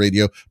 Stitcher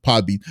Radio,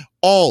 Podbean,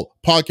 all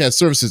podcast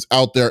services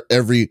out there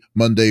every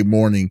Monday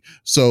morning.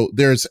 So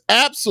there's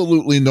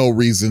absolutely no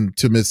reason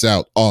to miss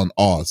out on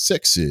our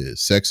sexy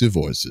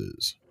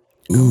voices.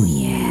 Ooh,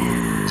 yeah.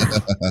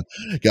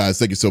 Guys,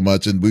 thank you so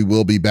much, and we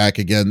will be back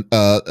again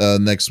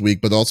next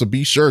week. But also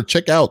be sure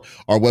check out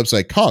our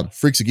website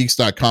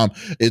confreaksandgeeks.com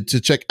to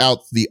check out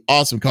the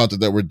awesome content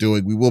that we're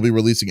doing. We will be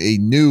releasing a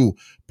new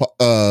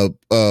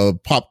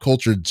pop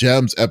culture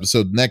gems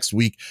episode next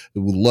week.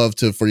 We would love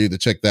for you to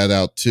check that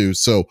out too.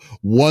 So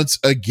once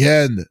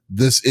again,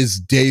 this is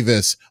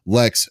Davis,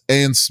 Lex,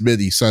 and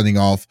Smitty signing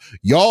off.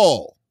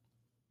 Y'all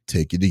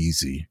take it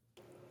easy.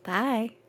 Bye.